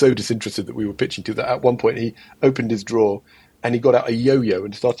guy was so disinterested that we were pitching to that at one point he opened his drawer and he got out a yo-yo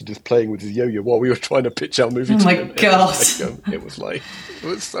and started just playing with his yo-yo while we were trying to pitch our movie to him. Oh my God. It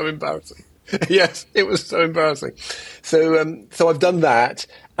was so embarrassing. Yes, it was so embarrassing. So I've done that,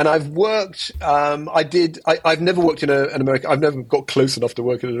 and I've worked. I've never worked in an American. I've never got close enough to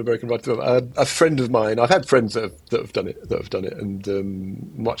work in an American writer. A friend of mine. I've had friends that have done it,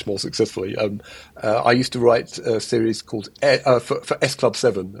 and much more successfully. I used to write a series called for S Club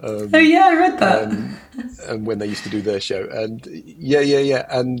 7. Oh yeah, I read that. And when they used to do their show, and yeah,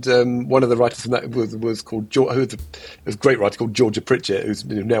 and one of the writers from that was called it was a great writer called Georgia Pritchett, who's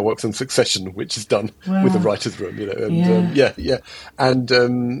now works on Succession, which is done with the writers' room,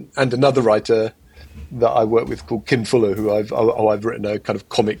 and another writer that I work with called Kim Fuller, who I've written a kind of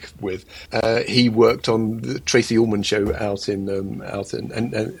comic with. He worked on the Tracy Ullman show out in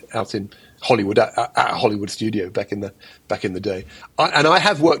Hollywood at a Hollywood studio back in the day. I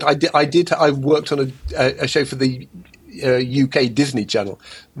worked on a show for the UK Disney Channel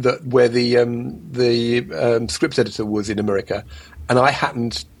where the script editor was in America, and I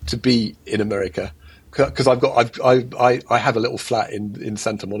happened to be in America because I have a little flat in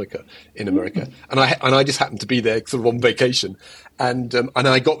Santa Monica in America, and I just happened to be there sort of on vacation, and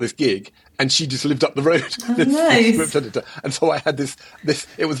I got this gig, and she just lived up the road. Nice. Script editor. And so I had this.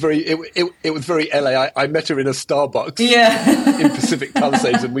 It was very LA. I met her in a Starbucks in Pacific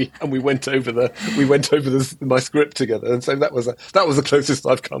Palisades, and we went over my script together. And so that was the closest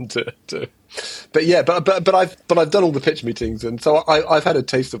I've come to. But yeah, but I've done all the pitch meetings, and so I've had a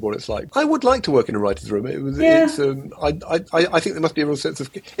taste of what it's like. I would like to work in a writer's room. I think there must be a real sense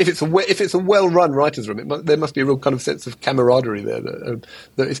of, if it's a well-run writer's room, there must be a real kind of sense of camaraderie there that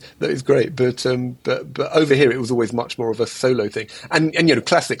is great. But over here it was always much more of a solo thing. And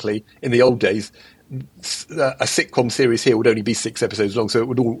classically in the old days, a sitcom series here would only be 6 episodes long, so it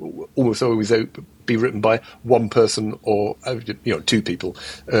would almost always be written by one person or 2 people,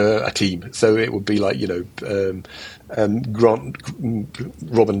 a team. So it would be like Rob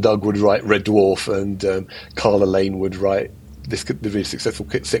and Doug would write Red Dwarf, and Carla Lane would write the really successful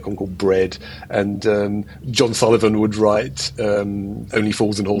sitcom called Bread, and John Sullivan would write Only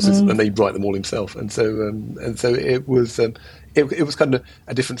Fools and Horses, and they'd write them all himself. And so it was. It was kind of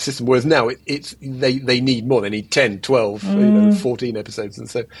a different system, whereas now they need more. They need 10, 12, 14 episodes,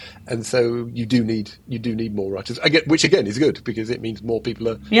 and so you do need more writers. Which again is good, because it means more people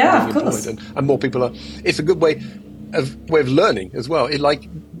are being employed, and more people are. It's a good way of learning as well. Like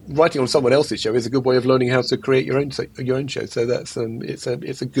writing on someone else's show is a good way of learning how to create your own show. So that's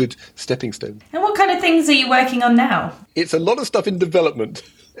it's a good stepping stone. And what kind of things are you working on now? It's a lot of stuff in development.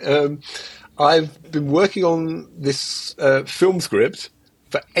 I've been working on this film script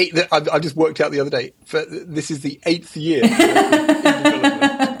for 8. I just worked out the other day. This is the 8th year in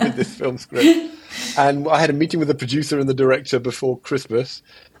development with this film script, and I had a meeting with the producer and the director before Christmas,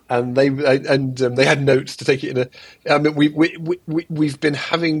 and they had notes to take it in we've been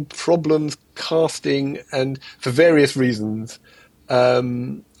having problems casting, and for various reasons.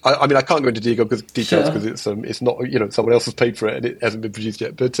 I mean, I can't go into details because it's not, someone else has paid for it and it hasn't been produced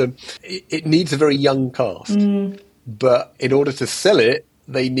yet. But it needs a very young cast. But in order to sell it,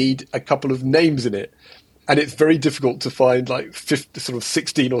 they need a couple of names in it. And it's very difficult to find like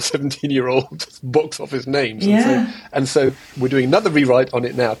 16 or 17-year-old box office names. Yeah. And so we're doing another rewrite on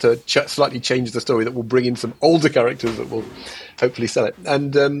it now to slightly change the story that will bring in some older characters that will hopefully sell it.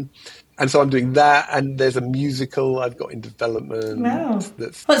 And so I'm doing that, and there's a musical I've got in development. Wow.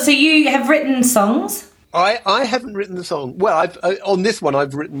 So you have written songs? I haven't written the song. Well, on this one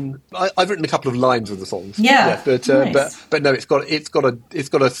I've written a couple of lines of the songs. Yeah, but nice. but no, it's got a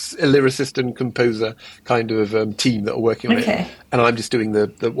lyricist and composer kind of team that are working on it. And I'm just doing the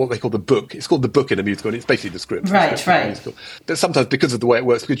what they call the book. It's called the book in a musical, and it's basically the script. Right. But sometimes, because of the way it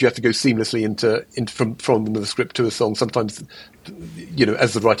works, because you have to go seamlessly into from the script to a song, sometimes,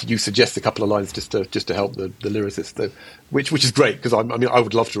 as the writer, you suggest a couple of lines just to help the lyricist, which is great, because I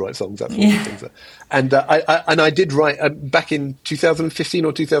would love to write songs. That's one of the things. And I did write back in 2015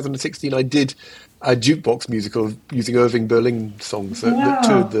 or 2016. I did a jukebox musical using Irving Berlin songs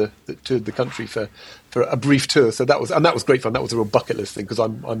that toured the country for a brief tour. So that was great fun. That was a real bucket list thing, because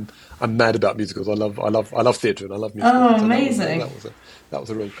I'm mad about musicals. I love theatre and I love musicals. Oh, so amazing! That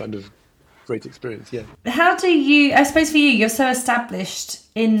was a real kind of great experience. Yeah. How do you? I suppose for you, you're so established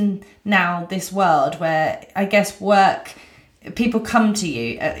in now this world where I guess people come to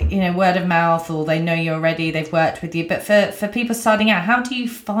you, word of mouth, or they know you already, they've worked with you. But for people starting out, how do you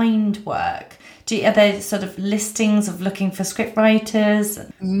find work? Are there sort of listings of looking for script writers?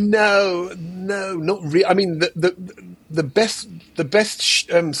 No, not really. I mean, the best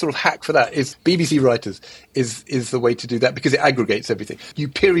sort of hack for that is BBC Writers is the way to do that, because it aggregates everything. You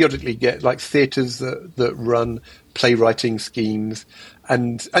periodically get like theatres that run playwriting schemes,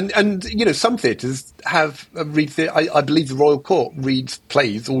 and some theatres have I believe the Royal Court reads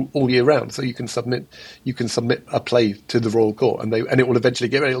plays all year round, so you can submit a play to the Royal Court, and it will eventually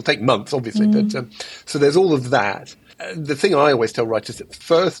get ready. It'll take months, obviously, but so there's all of that. The thing I always tell writers is,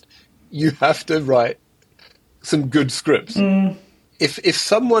 first you have to write some good scripts. If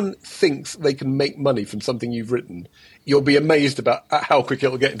someone thinks they can make money from something you've written, you'll be amazed about how quick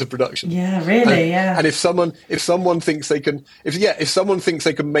it'll get into production. Yeah, really. And if someone thinks they can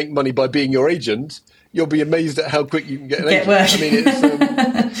make money by being your agent, you'll be amazed at how quick you can get an agent. Work. I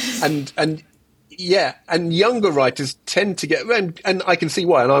mean, it's and younger writers tend to get, and I can see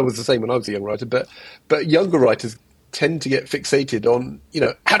why. And I was the same when I was a young writer, but younger writers tend to get fixated on,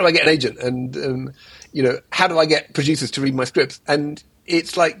 how do I get an agent, and how do I get producers to read my scripts? And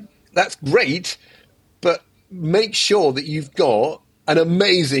it's like, that's great, but make sure that you've got an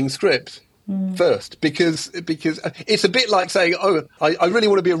amazing script first, because it's a bit like saying, I really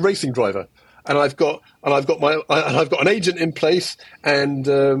want to be a racing driver. I've got an agent in place, and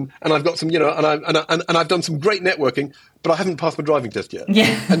I've got some, and I've done some great networking, but I haven't passed my driving test yet.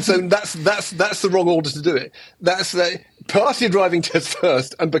 Yeah. And so that's the wrong order to do it. That's pass your driving test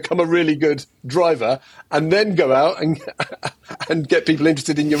first and become a really good driver, and then go out and get people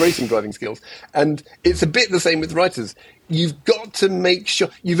interested in your racing driving skills. And it's a bit the same with writers. You've got to make sure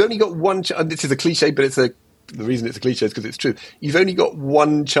you've only got one. And this is a cliche, but the reason it's a cliche is because it's true. You've only got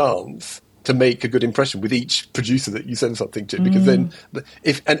one chance to make a good impression with each producer that you send something to, because then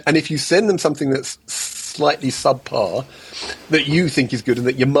if you send them something that's slightly subpar that you think is good and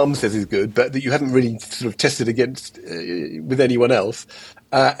that your mum says is good, but that you haven't really sort of tested against with anyone else,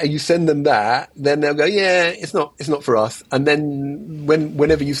 and you send them that, then they'll go, yeah, it's not for us. And then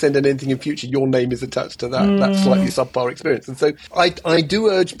whenever you send anything in future, your name is attached to that slightly subpar experience. And so I do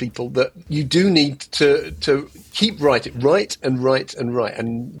urge people that you do need to keep writing, write,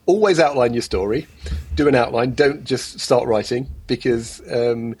 and always outline your story. Do an outline. Don't just start writing, because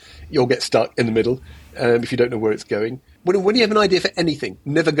you'll get stuck in the middle if you don't know where it's going. When you have an idea for anything,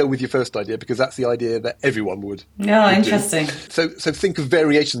 never go with your first idea, because that's the idea that everyone would. Oh, interesting. So think of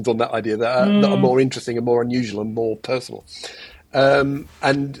variations on that idea that are more interesting and more unusual and more personal.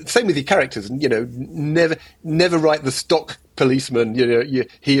 And same with your characters, and never write the stock policeman.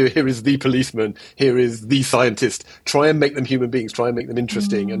 Here is the policeman, here is the scientist. Try and make them human beings. Try and make them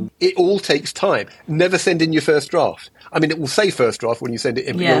interesting, and it all takes time. Never send in your first draft. I mean, it will say first draft when you send it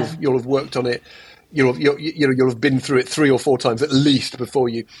in, but you'll have worked on it. You'll have been through it 3 or 4 times at least before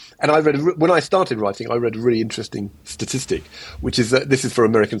you. And when I started writing, I read a really interesting statistic, which is that this is for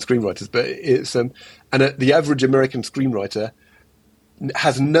American screenwriters, but it's the average American screenwriter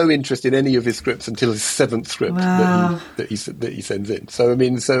has no interest in any of his scripts until his 7th script that he sends in. So I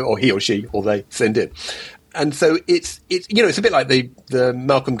mean, or he or she or they send in. And so it's a bit like the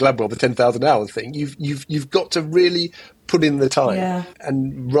Malcolm Gladwell, the 10,000 hours thing. You've got to really put in the time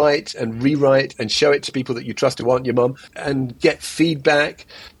and write and rewrite and show it to people that you trust who aren't your mum, and get feedback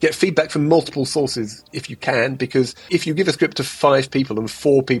from multiple sources if you can, because if you give a script to 5 people and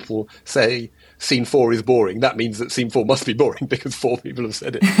 4 people say scene 4 is boring, that means that scene 4 must be boring because 4 people have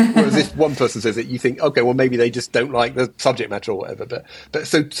said it. Whereas if one person says it, you think, okay, well, maybe they just don't like the subject matter or whatever. But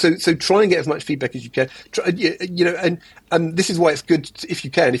so try and get as much feedback as you can. And this is why it's good if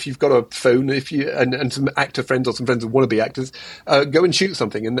you can, if you've got a phone, and some actor friends or some friends who want to be actors, go and shoot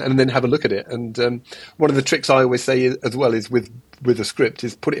something and then have a look at it. And one of the tricks I always say as well is with a script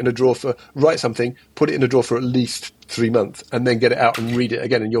is write something, put it in a drawer for at least 3 months, and then get it out and read it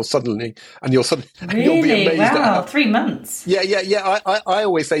again, and you'll be amazed. Wow, 3 months. Yeah. I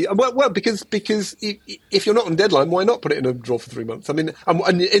always say, well, because if you're not on deadline, why not put it in a drawer for 3 months? I mean,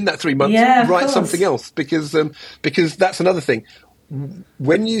 and in that 3 months, write something else, because that's another thing.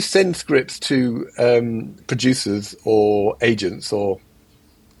 When you send scripts to producers or agents or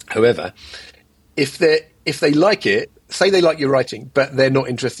whoever, if they like it, say they like your writing, but they're not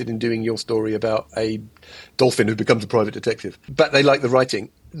interested in doing your story about a dolphin who becomes a private detective, but they like the writing,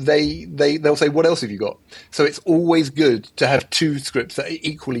 they'll say, what else have you got? So it's always good to have 2 scripts that are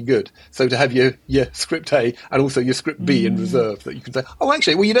equally good. So to have your script A and also your script B in reserve, that you can say, oh,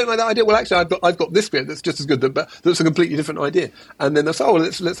 actually, well, you don't like that idea. Well, actually, I've got this script that's just as good, but that's a completely different idea. And then they'll say, oh, well,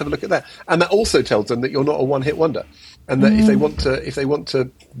 let's have a look at that. And that also tells them that you're not a one-hit wonder, and that if they want to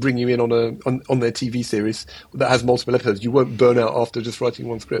bring you in on their TV series that has multiple episodes, you won't burn out after just writing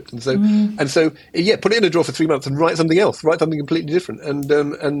one script. And so put it in a drawer for 3 months and write something else, write something completely different, and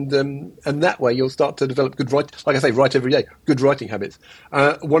that way you'll start to develop good writing. Like I say, write every day, good writing habits.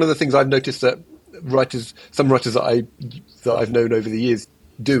 One of the things I've noticed that some writers that I've known over the years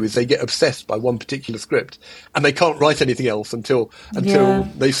do is they get obsessed by one particular script, and they can't write anything else until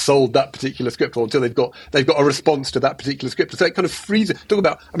they've sold that particular script, or until they've got a response to that particular script. So it kind of freezes. Talk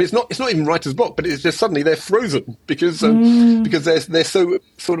about, I mean, it's not even writer's block, but it's just suddenly they're frozen because they're so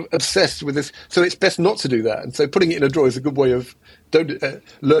sort of obsessed with this. So it's best not to do that. And so putting it in a drawer is a good way of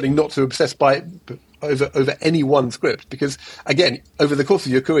learning not to obsess by over any one script, because again, over the course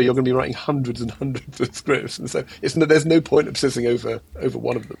of your career, you're going to be writing hundreds and hundreds of scripts, and so there's no point obsessing over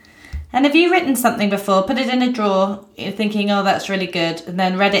one of them. And have you written something before, put it in a drawer, you're thinking, oh, that's really good, and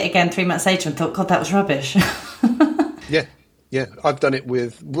then read it again 3 months later and thought, God, that was rubbish? Yeah, I've done it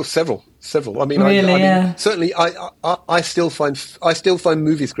with several. I mean, really, certainly, I still find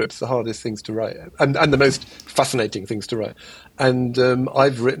movie scripts the hardest things to write, and the most fascinating things to write. And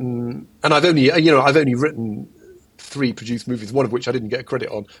I've only written 3 produced movies, one of which I didn't get a credit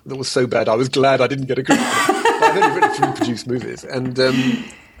on. That was so bad, I was glad I didn't get a credit on. But I've only written 3 produced movies, and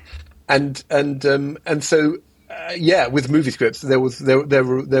so with movie scripts, there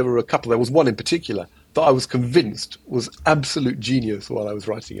were a couple. There was one in particular that I was convinced was absolute genius while I was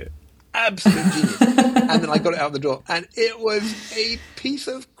writing it. Absolute genius. And then I got it out the door, and it was a piece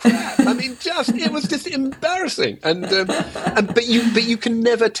of crap. I mean, it was just embarrassing. But you can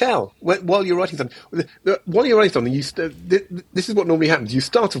never tell while you're writing something. While you're writing something, this is what normally happens. You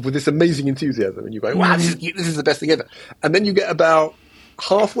start off with this amazing enthusiasm, and you go, "Wow, this is the best thing ever." And then you get about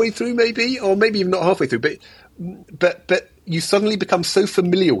halfway through, maybe, or maybe even not halfway through, but you suddenly become so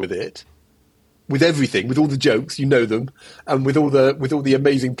familiar with it. With everything, with all the jokes, you know them, and with all the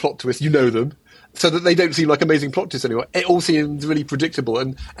amazing plot twists, you know them, so that they don't seem like amazing plot twists anymore. It all seems really predictable,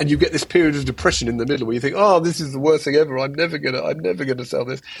 and you get this period of depression in the middle where you think, "Oh, this is the worst thing ever. I'm never gonna sell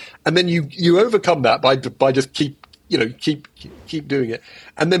this," and then you overcome that by just keep doing it,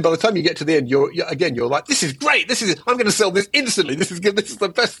 and then by the time you get to the end, you're like, "This is great. I'm going to sell this instantly. This is good. This is the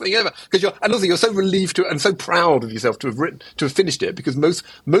best thing ever." And also you're so relieved to and so proud of yourself to have finished it, because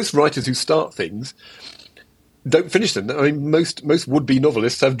most writers who start things don't finish them. I mean, most would-be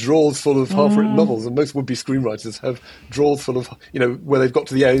novelists have drawers full of half-written novels, and most would-be screenwriters have drawers full of where they've got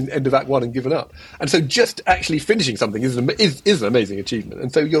to the end of Act 1 and given up. And so just actually finishing something is an amazing achievement.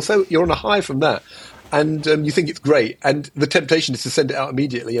 And so you're on a high from that. And you think it's great, and the temptation is to send it out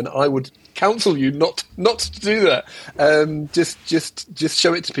immediately. And I would counsel you not to do that. Just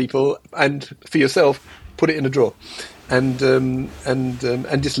show it to people, and for yourself, put it in a drawer, and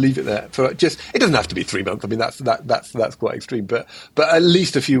just leave it there for it doesn't have to be 3 months. I mean, that's quite extreme, but at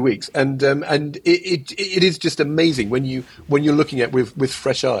least a few weeks. And it is just amazing when you're looking at it with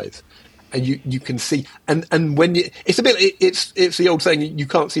fresh eyes. And you can see, and when it's the old saying, you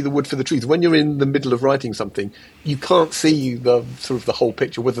can't see the wood for the trees. When you're in the middle of writing something, you can't see the sort of the whole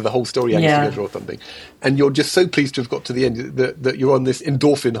picture, whether the whole story hangs together or something. And you're just so pleased to have got to the end that you're on this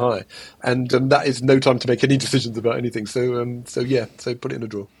endorphin high, and that is no time to make any decisions about anything. So put it in a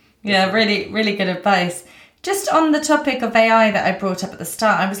drawer. Yeah, really, really good advice. Just on the topic of AI that I brought up at the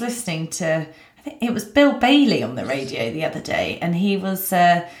start, I was listening to, I think it was Bill Bailey on the radio the other day, and he was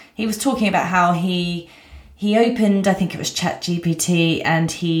talking about how he opened, I think it was ChatGPT,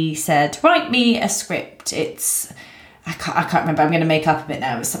 and he said, "Write me a script." I can't remember. I'm going to make up a bit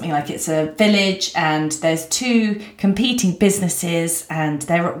now. It was something like, it's a village and there's two competing businesses and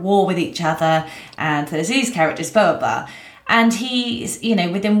they're at war with each other, and there's these characters, blah blah blah. And he's,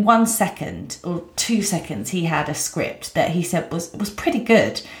 within 1 second or 2 seconds, he had a script that he said was pretty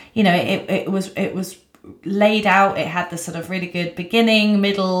good. It was laid out. It had this sort of really good beginning,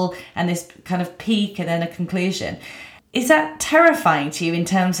 middle, and this kind of peak, and then a conclusion. Is that terrifying to you in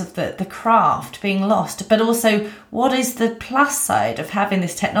terms of the craft being lost? But also, what is the plus side of having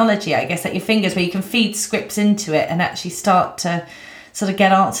this technology, I guess, at your fingers, where you can feed scripts into it and actually start to sort of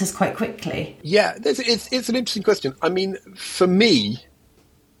get answers quite quickly? Yeah, it's an interesting question. I mean, for me,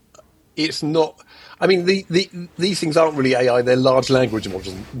 it's not. I mean, these things aren't really AI; they're large language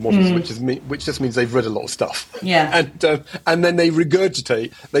models, which just means they've read a lot of stuff. Yeah, and then they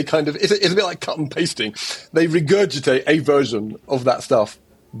regurgitate. They kind of it's a bit like cut and pasting. They regurgitate a version of that stuff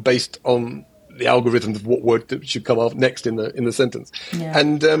based on the algorithms of what word that should come up next in the sentence. Yeah.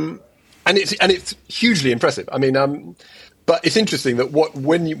 And it's hugely impressive. I mean, but it's interesting that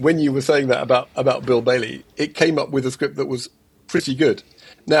when you were saying that about Bill Bailey, it came up with a script that was pretty good.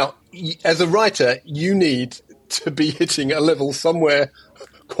 Now, as a writer, you need to be hitting a level somewhere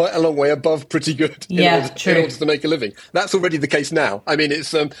quite a long way above pretty good in order to make a living. That's already the case now. I mean,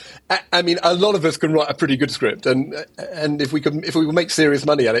 it's a lot of us can write a pretty good script, and if we could make serious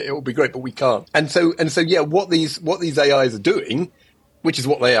money at it, it would be great, but we can't. And so what these AIs are doing, which is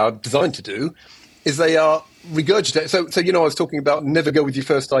what they are designed to do, is they are regurgitating. So I was talking about never go with your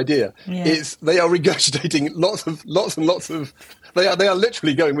first idea. Yeah. They are regurgitating lots and lots of. They are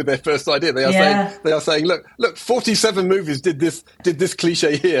literally going with their first idea. They are saying, look, 47 movies did this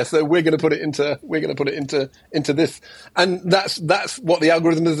cliche here, so we're going to put it into this, and that's what the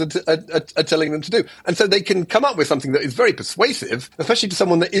algorithms are telling them to do. And so they can come up with something that is very persuasive, especially to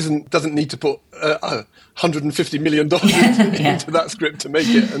someone that doesn't need to put $150 million into that script to make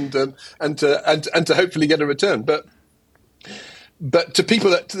it, and to hopefully get a return. But to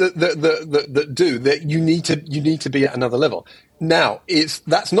people that do that, you need to be at another level. Now,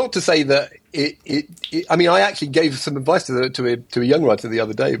 that's not to say that I mean, I actually gave some advice to a young writer the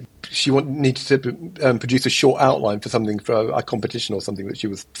other day. She needed to produce a short outline for something, for a competition or something that she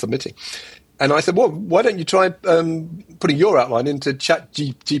was submitting. And I said, well, why don't you try putting your outline into Chat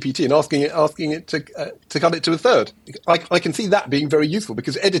GPT and asking it to cut it to a third? I can see that being very useful,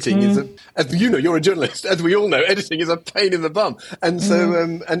 because editing is, as you know, you're a journalist, as we all know, editing is a pain in the bum. And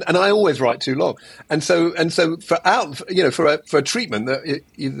so, and I always write too long. And so for a treatment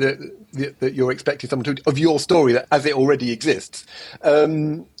that you're expecting someone to, of your story that, as it already exists,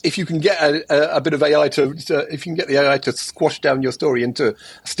 if you can get a bit of AI if you can get the AI to squash down your story into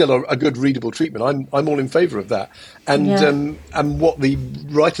still a good readable treatment, I'm all in favour of that. And what the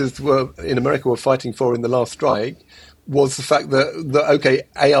writers in America were fighting for in the last strike was the fact that okay,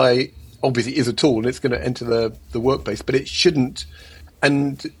 AI obviously is a tool and it's going to enter the workplace, but it shouldn't.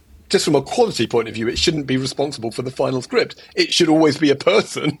 And just from a quality point of view, it shouldn't be responsible for the final script. It should always be a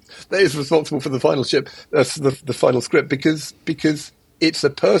person that is responsible for the final the final script, because it's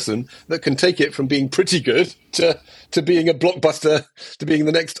a person that can take it from being pretty good to being a blockbuster, to being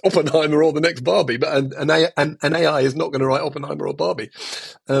the next Oppenheimer or the next Barbie. But an AI is not going to write Oppenheimer or Barbie.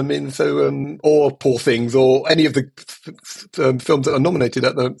 Or Poor Things, or any of the films that are nominated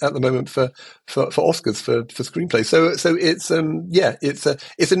at the moment for Oscars for screenplay. So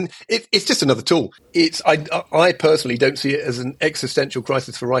it's just another tool. I personally don't see it as an existential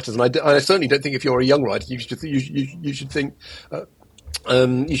crisis for writers, and I certainly don't think if you're a young writer you should think. You should think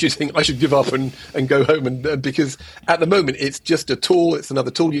I should give up and go home, and because at the moment it's just a tool. It's another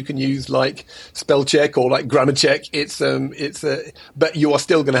tool you can use, like spell check or like grammar check. But you are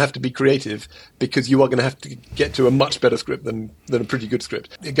still going to have to be creative, because you are going to have to get to a much better script than a pretty good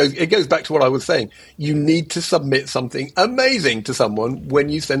script. It goes back to what I was saying. You need to submit something amazing to someone when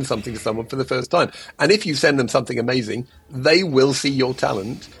you send something to someone for the first time, and if you send them something amazing, they will see your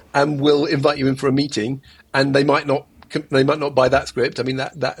talent and will invite you in for a meeting, and they might not buy that script. I mean,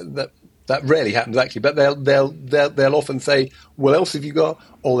 that rarely happens actually, but they'll often say, "What else have you got?"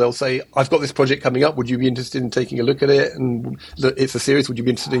 Or they'll say, "I've got this project coming up. Would you be interested in taking a look at it? And look, it's a series. Would you be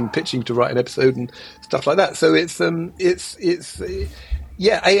interested in pitching to write an episode?" and stuff like that. So AI is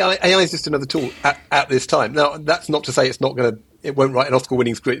just another tool at this time. Now, that's not to say it won't write an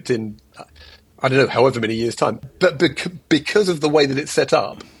Oscar-winning script in, I don't know, however many years' time. But because of the way that it's set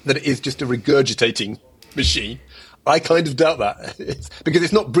up, that it is just a regurgitating machine, I kind of doubt that. Because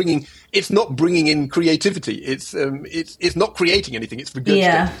it's not bringing in creativity. It's not creating anything. It's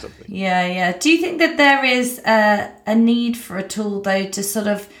regurgitating something. Yeah. Do you think that there is a need for a tool, though, to sort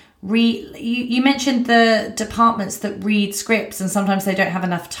of read? You mentioned the departments that read scripts, and sometimes they don't have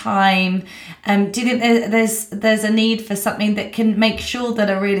enough time. Do you think there's a need for something that can make sure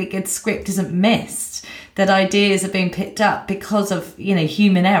that a really good script isn't missed, that ideas are being picked up because of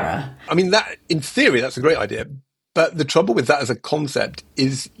human error? I mean, that in theory, that's a great idea. But the trouble with that as a concept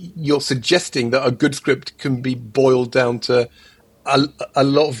is you're suggesting that a good script can be boiled down to a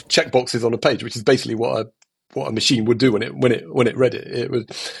lot of checkboxes on a page, which is basically what a machine would do when it read it. It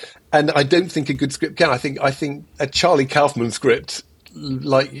would, and I don't think a good script can. I think a Charlie Kaufman script,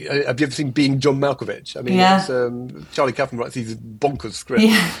 like, have you ever seen Being John Malkovich? I mean, Charlie Kaufman writes these bonkers scripts,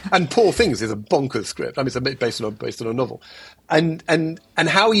 and Poor Things is a bonkers script. I mean, it's based on a novel, and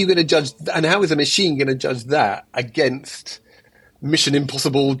how are you going to judge? And how is a machine going to judge that against Mission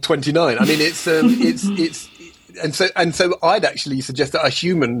Impossible 29? I mean, and so I'd actually suggest that a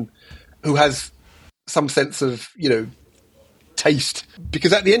human who has some sense of taste,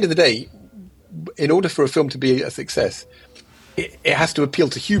 because at the end of the day, in order for a film to be a success, it has to appeal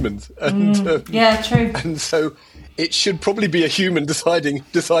to humans, and true. And so it should probably be a human deciding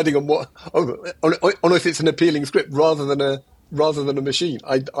on on if it's an appealing script rather than a machine.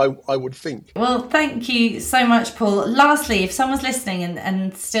 I would think. Well, thank you so much, Paul. Lastly, if someone's listening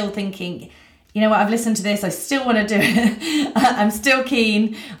and still thinking, you know what, I've listened to this, I still want to do it, I'm still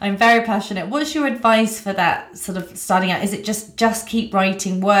keen, I'm very passionate, what's your advice for that sort of starting out? Is it just keep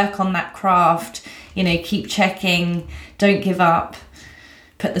writing, work on that craft, keep checking, don't give up,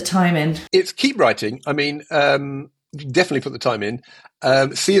 put the time in? It's keep writing. I mean, definitely put the time in.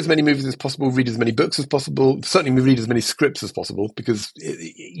 See as many movies as possible, read as many books as possible, certainly read as many scripts as possible, because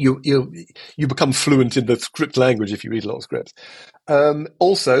you become fluent in the script language if you read a lot of scripts.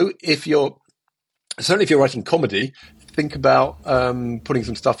 Also, if you're writing comedy, think about putting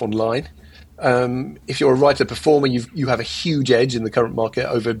some stuff online. If you're a writer performer, you have a huge edge in the current market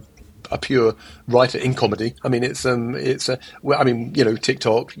over a pure writer in comedy. I mean, it's well, I mean, you know,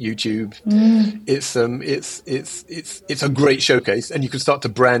 TikTok, YouTube. It's a great showcase, and you can start to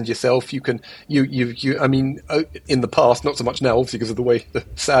brand yourself. You can I mean, in the past, not so much now, obviously, because of the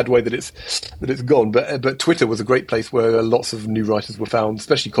sad way that it's gone. But Twitter was a great place where lots of new writers were found,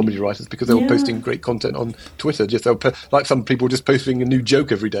 especially comedy writers, because they were posting great content on Twitter. Just like some people just posting a new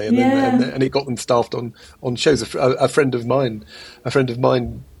joke every day, and then and it got them staffed on shows. A friend of mine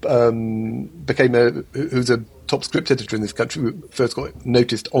became who's a top script editor in this country, who first got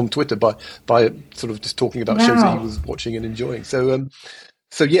noticed on Twitter by sort of just talking about shows that he was watching and enjoying. So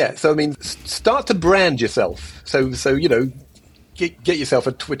I mean, start to brand yourself. So you know, get yourself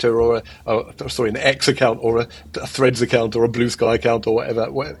a Twitter or an X account or a Threads account or a Blue Sky account or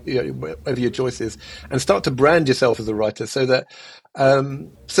whatever your choice is, and start to brand yourself as a writer, so that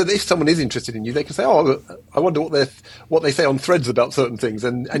if someone is interested in you, they can say, "Oh, I wonder what they say on Threads about certain things,"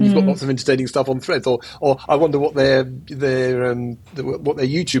 and you've got lots of entertaining stuff on Threads, or I wonder what their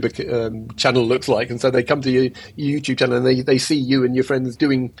YouTube channel looks like, and so they come to your YouTube channel and they see you and your friends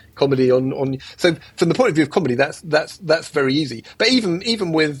doing comedy on. So from the point of view of comedy, that's very easy. But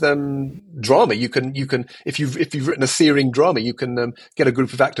even with drama, you can if you've written a searing drama, you can get a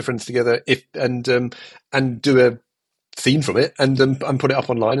group of actor friends together and do a scene from it and put it up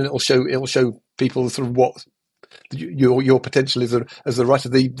online, and it'll show people sort of what your potential is as a writer.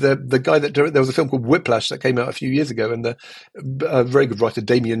 The guy that directed, there was a film called Whiplash that came out a few years ago, and a very good writer,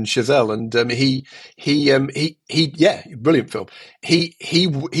 Damien Chazelle, and he brilliant film.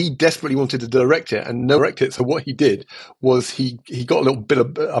 He desperately wanted to direct it and no direct it. So what he did was he got a little bit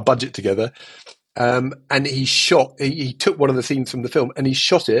of a budget together, and he took one of the scenes from the film and he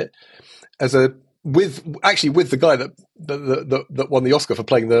shot it with the guy that won the Oscar for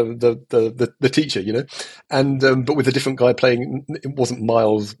playing the teacher, you know, and but with a different guy playing. It wasn't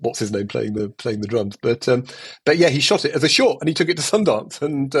Miles, what's his name, playing the drums, but yeah, he shot it as a short and he took it to Sundance,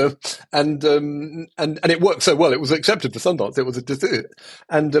 and it worked so well. It was accepted for Sundance. It was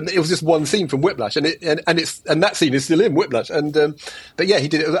it was just one scene from Whiplash, and that scene is still in Whiplash, but yeah, he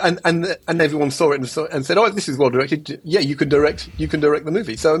did it, and everyone saw it and said, "Oh, this is well directed. Yeah, you can direct the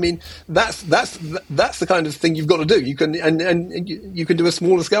movie." So I mean, that's the kind of thing you've got to do. You can and you can do a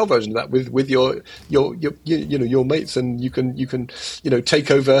smaller scale version of that with your mates, and you can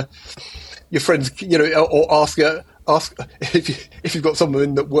take over your friends, or ask if you've got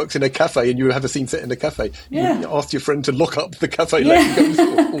someone that works in a cafe and you have a scene set in a cafe, you ask your friend to lock up the cafe, let you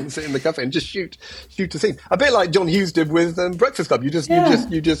go and sit in the cafe and just shoot a scene. A bit like John Hughes did with Breakfast Club. You get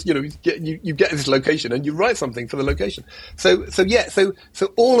this location and you write something for the location. So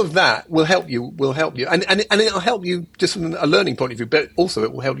all of that will help you, and it'll help you just from a learning point of view, but also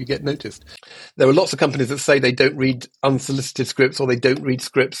it will help you get noticed. There are lots of companies that say they don't read unsolicited scripts, or they don't read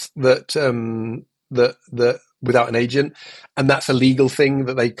scripts that without an agent, and that's a legal thing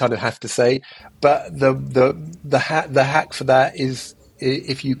that they kind of have to say. But the hack for that is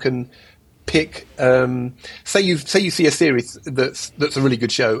if you can pick, say you see a series that's a really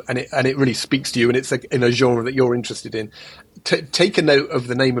good show and it really speaks to you, and it's in a genre that you're interested in. Take a note of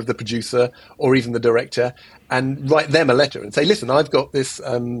the name of the producer or even the director, and write them a letter and say, "Listen, I've got this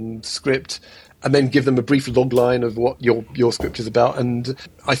script." And then give them a brief log line of what your script is about. And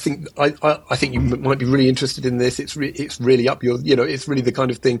I think you might be really interested in this. It's really up your, it's really the kind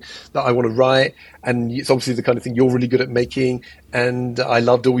of thing that I want to write. And it's obviously the kind of thing you're really good at making. And I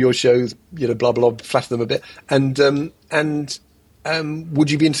loved all your shows, blah, blah, flash them a bit. And would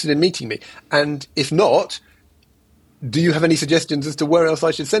you be interested in meeting me? And if not, do you have any suggestions as to where else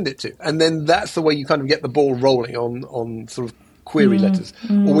I should send it to? And then that's the way you kind of get the ball rolling on sort of query letters.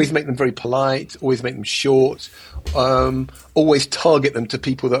 Always make them very polite, always make them short, always target them to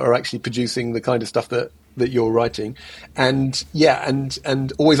people that are actually producing the kind of stuff that you're writing, and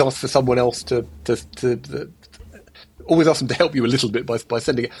always ask for someone else to always ask them to help you a little bit by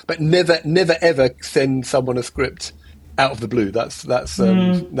sending it, but never ever send someone a script out of the blue. That's a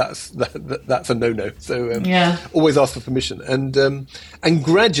no-no. So always ask for permission, and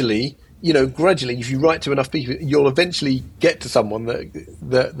gradually, if you write to enough people, you'll eventually get to someone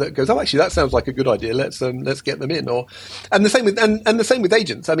that goes, "Oh, actually, that sounds like a good idea. Let's get them in." And the same with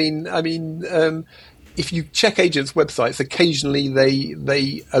agents. I mean, if you check agents' websites, occasionally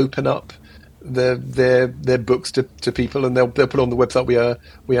they open up their books to people, and they'll put on the website, we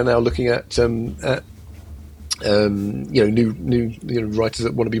are now looking at new writers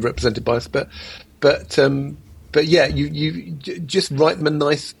that want to be represented by us, But yeah, you just write them a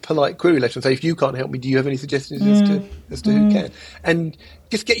nice, polite query letter and say, "If you can't help me, do you have any suggestions as to who can?" And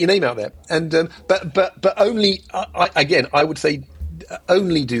just get your name out there. And but only I would say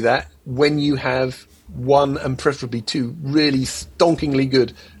only do that when you have one and preferably two really stonkingly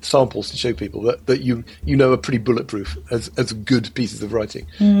good samples to show people that you know are pretty bulletproof as good pieces of writing,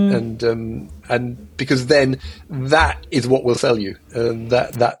 and because then that is what will sell you,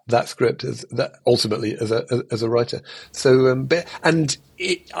 that script that ultimately as a writer. So and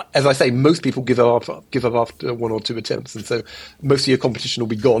as I say, most people give up after one or two attempts, and so most of your competition will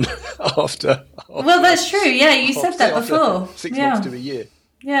be gone after. Well, that's true. Yeah, you said that before. 6 months to a year.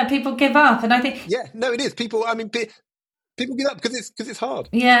 Yeah, people give up, and I think no, it is people. I mean, people give up because it's hard.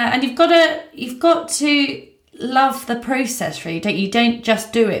 Yeah, and you've got to love the process, really, don't you? You don't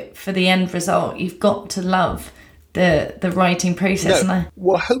just do it for the end result. You've got to love the writing process. No.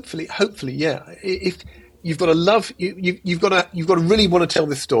 Well, hopefully, yeah. If you've got to love, you've got to really want to tell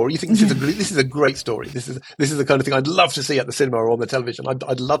this story. You think this is a great story. This is the kind of thing I'd love to see at the cinema or on the television.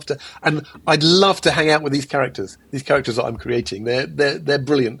 I'd love to, and I'd love to hang out with these characters that I'm creating. They're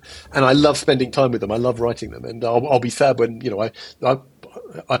brilliant, and I love spending time with them. I love writing them, and I'll be sad when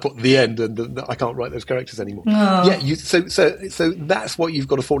I put the end and I can't write those characters anymore. Oh. Yeah, so that's what you've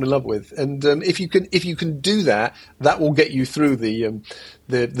got to fall in love with, and if you can do that, that will get you through the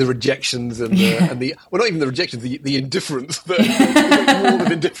rejections and the well, not even the rejections, the indifference, the wall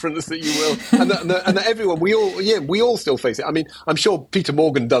of indifference that you will, and that everyone, we all still face it. I mean, I'm sure Peter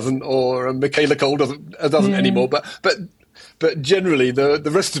Morgan doesn't, or Michaela Cole doesn't anymore, but generally,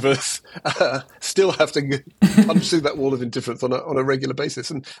 the rest of us still have to punch through that wall of indifference on a regular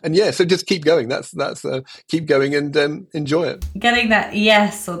basis, and so just keep going. That's keep going and enjoy it. Getting that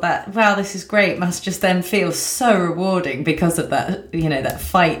yes or that wow, this is great must just then feel so rewarding because of that, that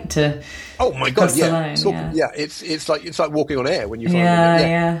fight to. Oh my God! Yeah, it's like walking on air when you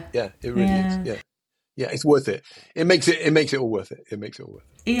find it. It really is. Yeah, it's worth it. It makes it all worth it. It makes it all worth it.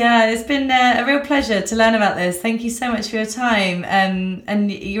 Yeah, it's been a real pleasure to learn about this. Thank you so much for your time.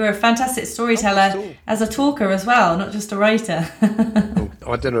 And you're a fantastic storyteller as a talker as well, not just a writer.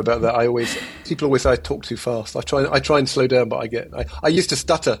 I don't know about that. People always say I talk too fast. I try and slow down, but I used to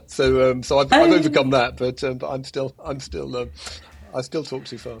stutter, so I've overcome that. But I still talk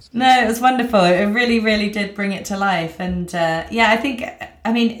too fast. No, it was wonderful. It really, really did bring it to life. And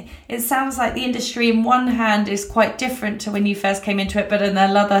I mean, it sounds like the industry in one hand is quite different to when you first came into it, but on the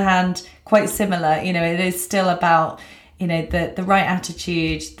other hand, quite similar. It is still about, the right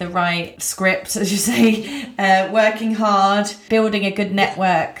attitude, the right script, as you say, working hard, building a good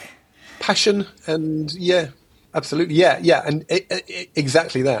network. Passion and absolutely, yeah, and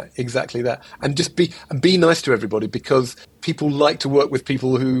exactly that, and just be nice to everybody, because people like to work with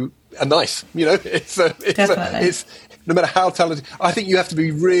people who are nice. It's no matter how talented. I think you have to be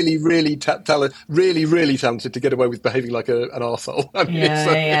really, really really talented to get away with behaving like an arsehole. I mean,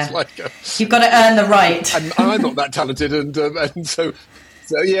 it's like you've got to earn the right. And I'm not that talented, and so.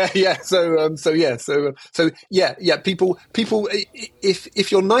 People.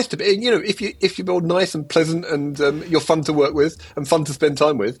 If you're nice to, if you're nice and pleasant and you're fun to work with and fun to spend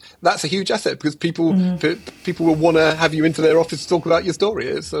time with, that's a huge asset, because people will want to have you into their office to talk about your story.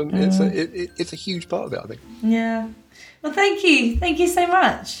 It's a huge part of it, I think. Yeah. Well, thank you so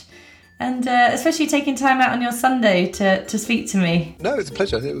much. And especially taking time out on your Sunday to speak to me. No, it's a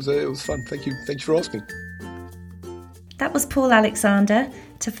pleasure. It was fun. Thank you for asking. That was Paul Alexander.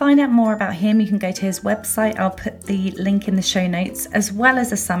 To find out more about him, you can go to his website. I'll put the link in the show notes, as well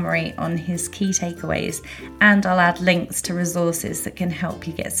as a summary on his key takeaways, and I'll add links to resources that can help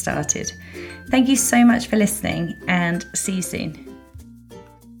you get started. Thank you so much for listening, and see you soon.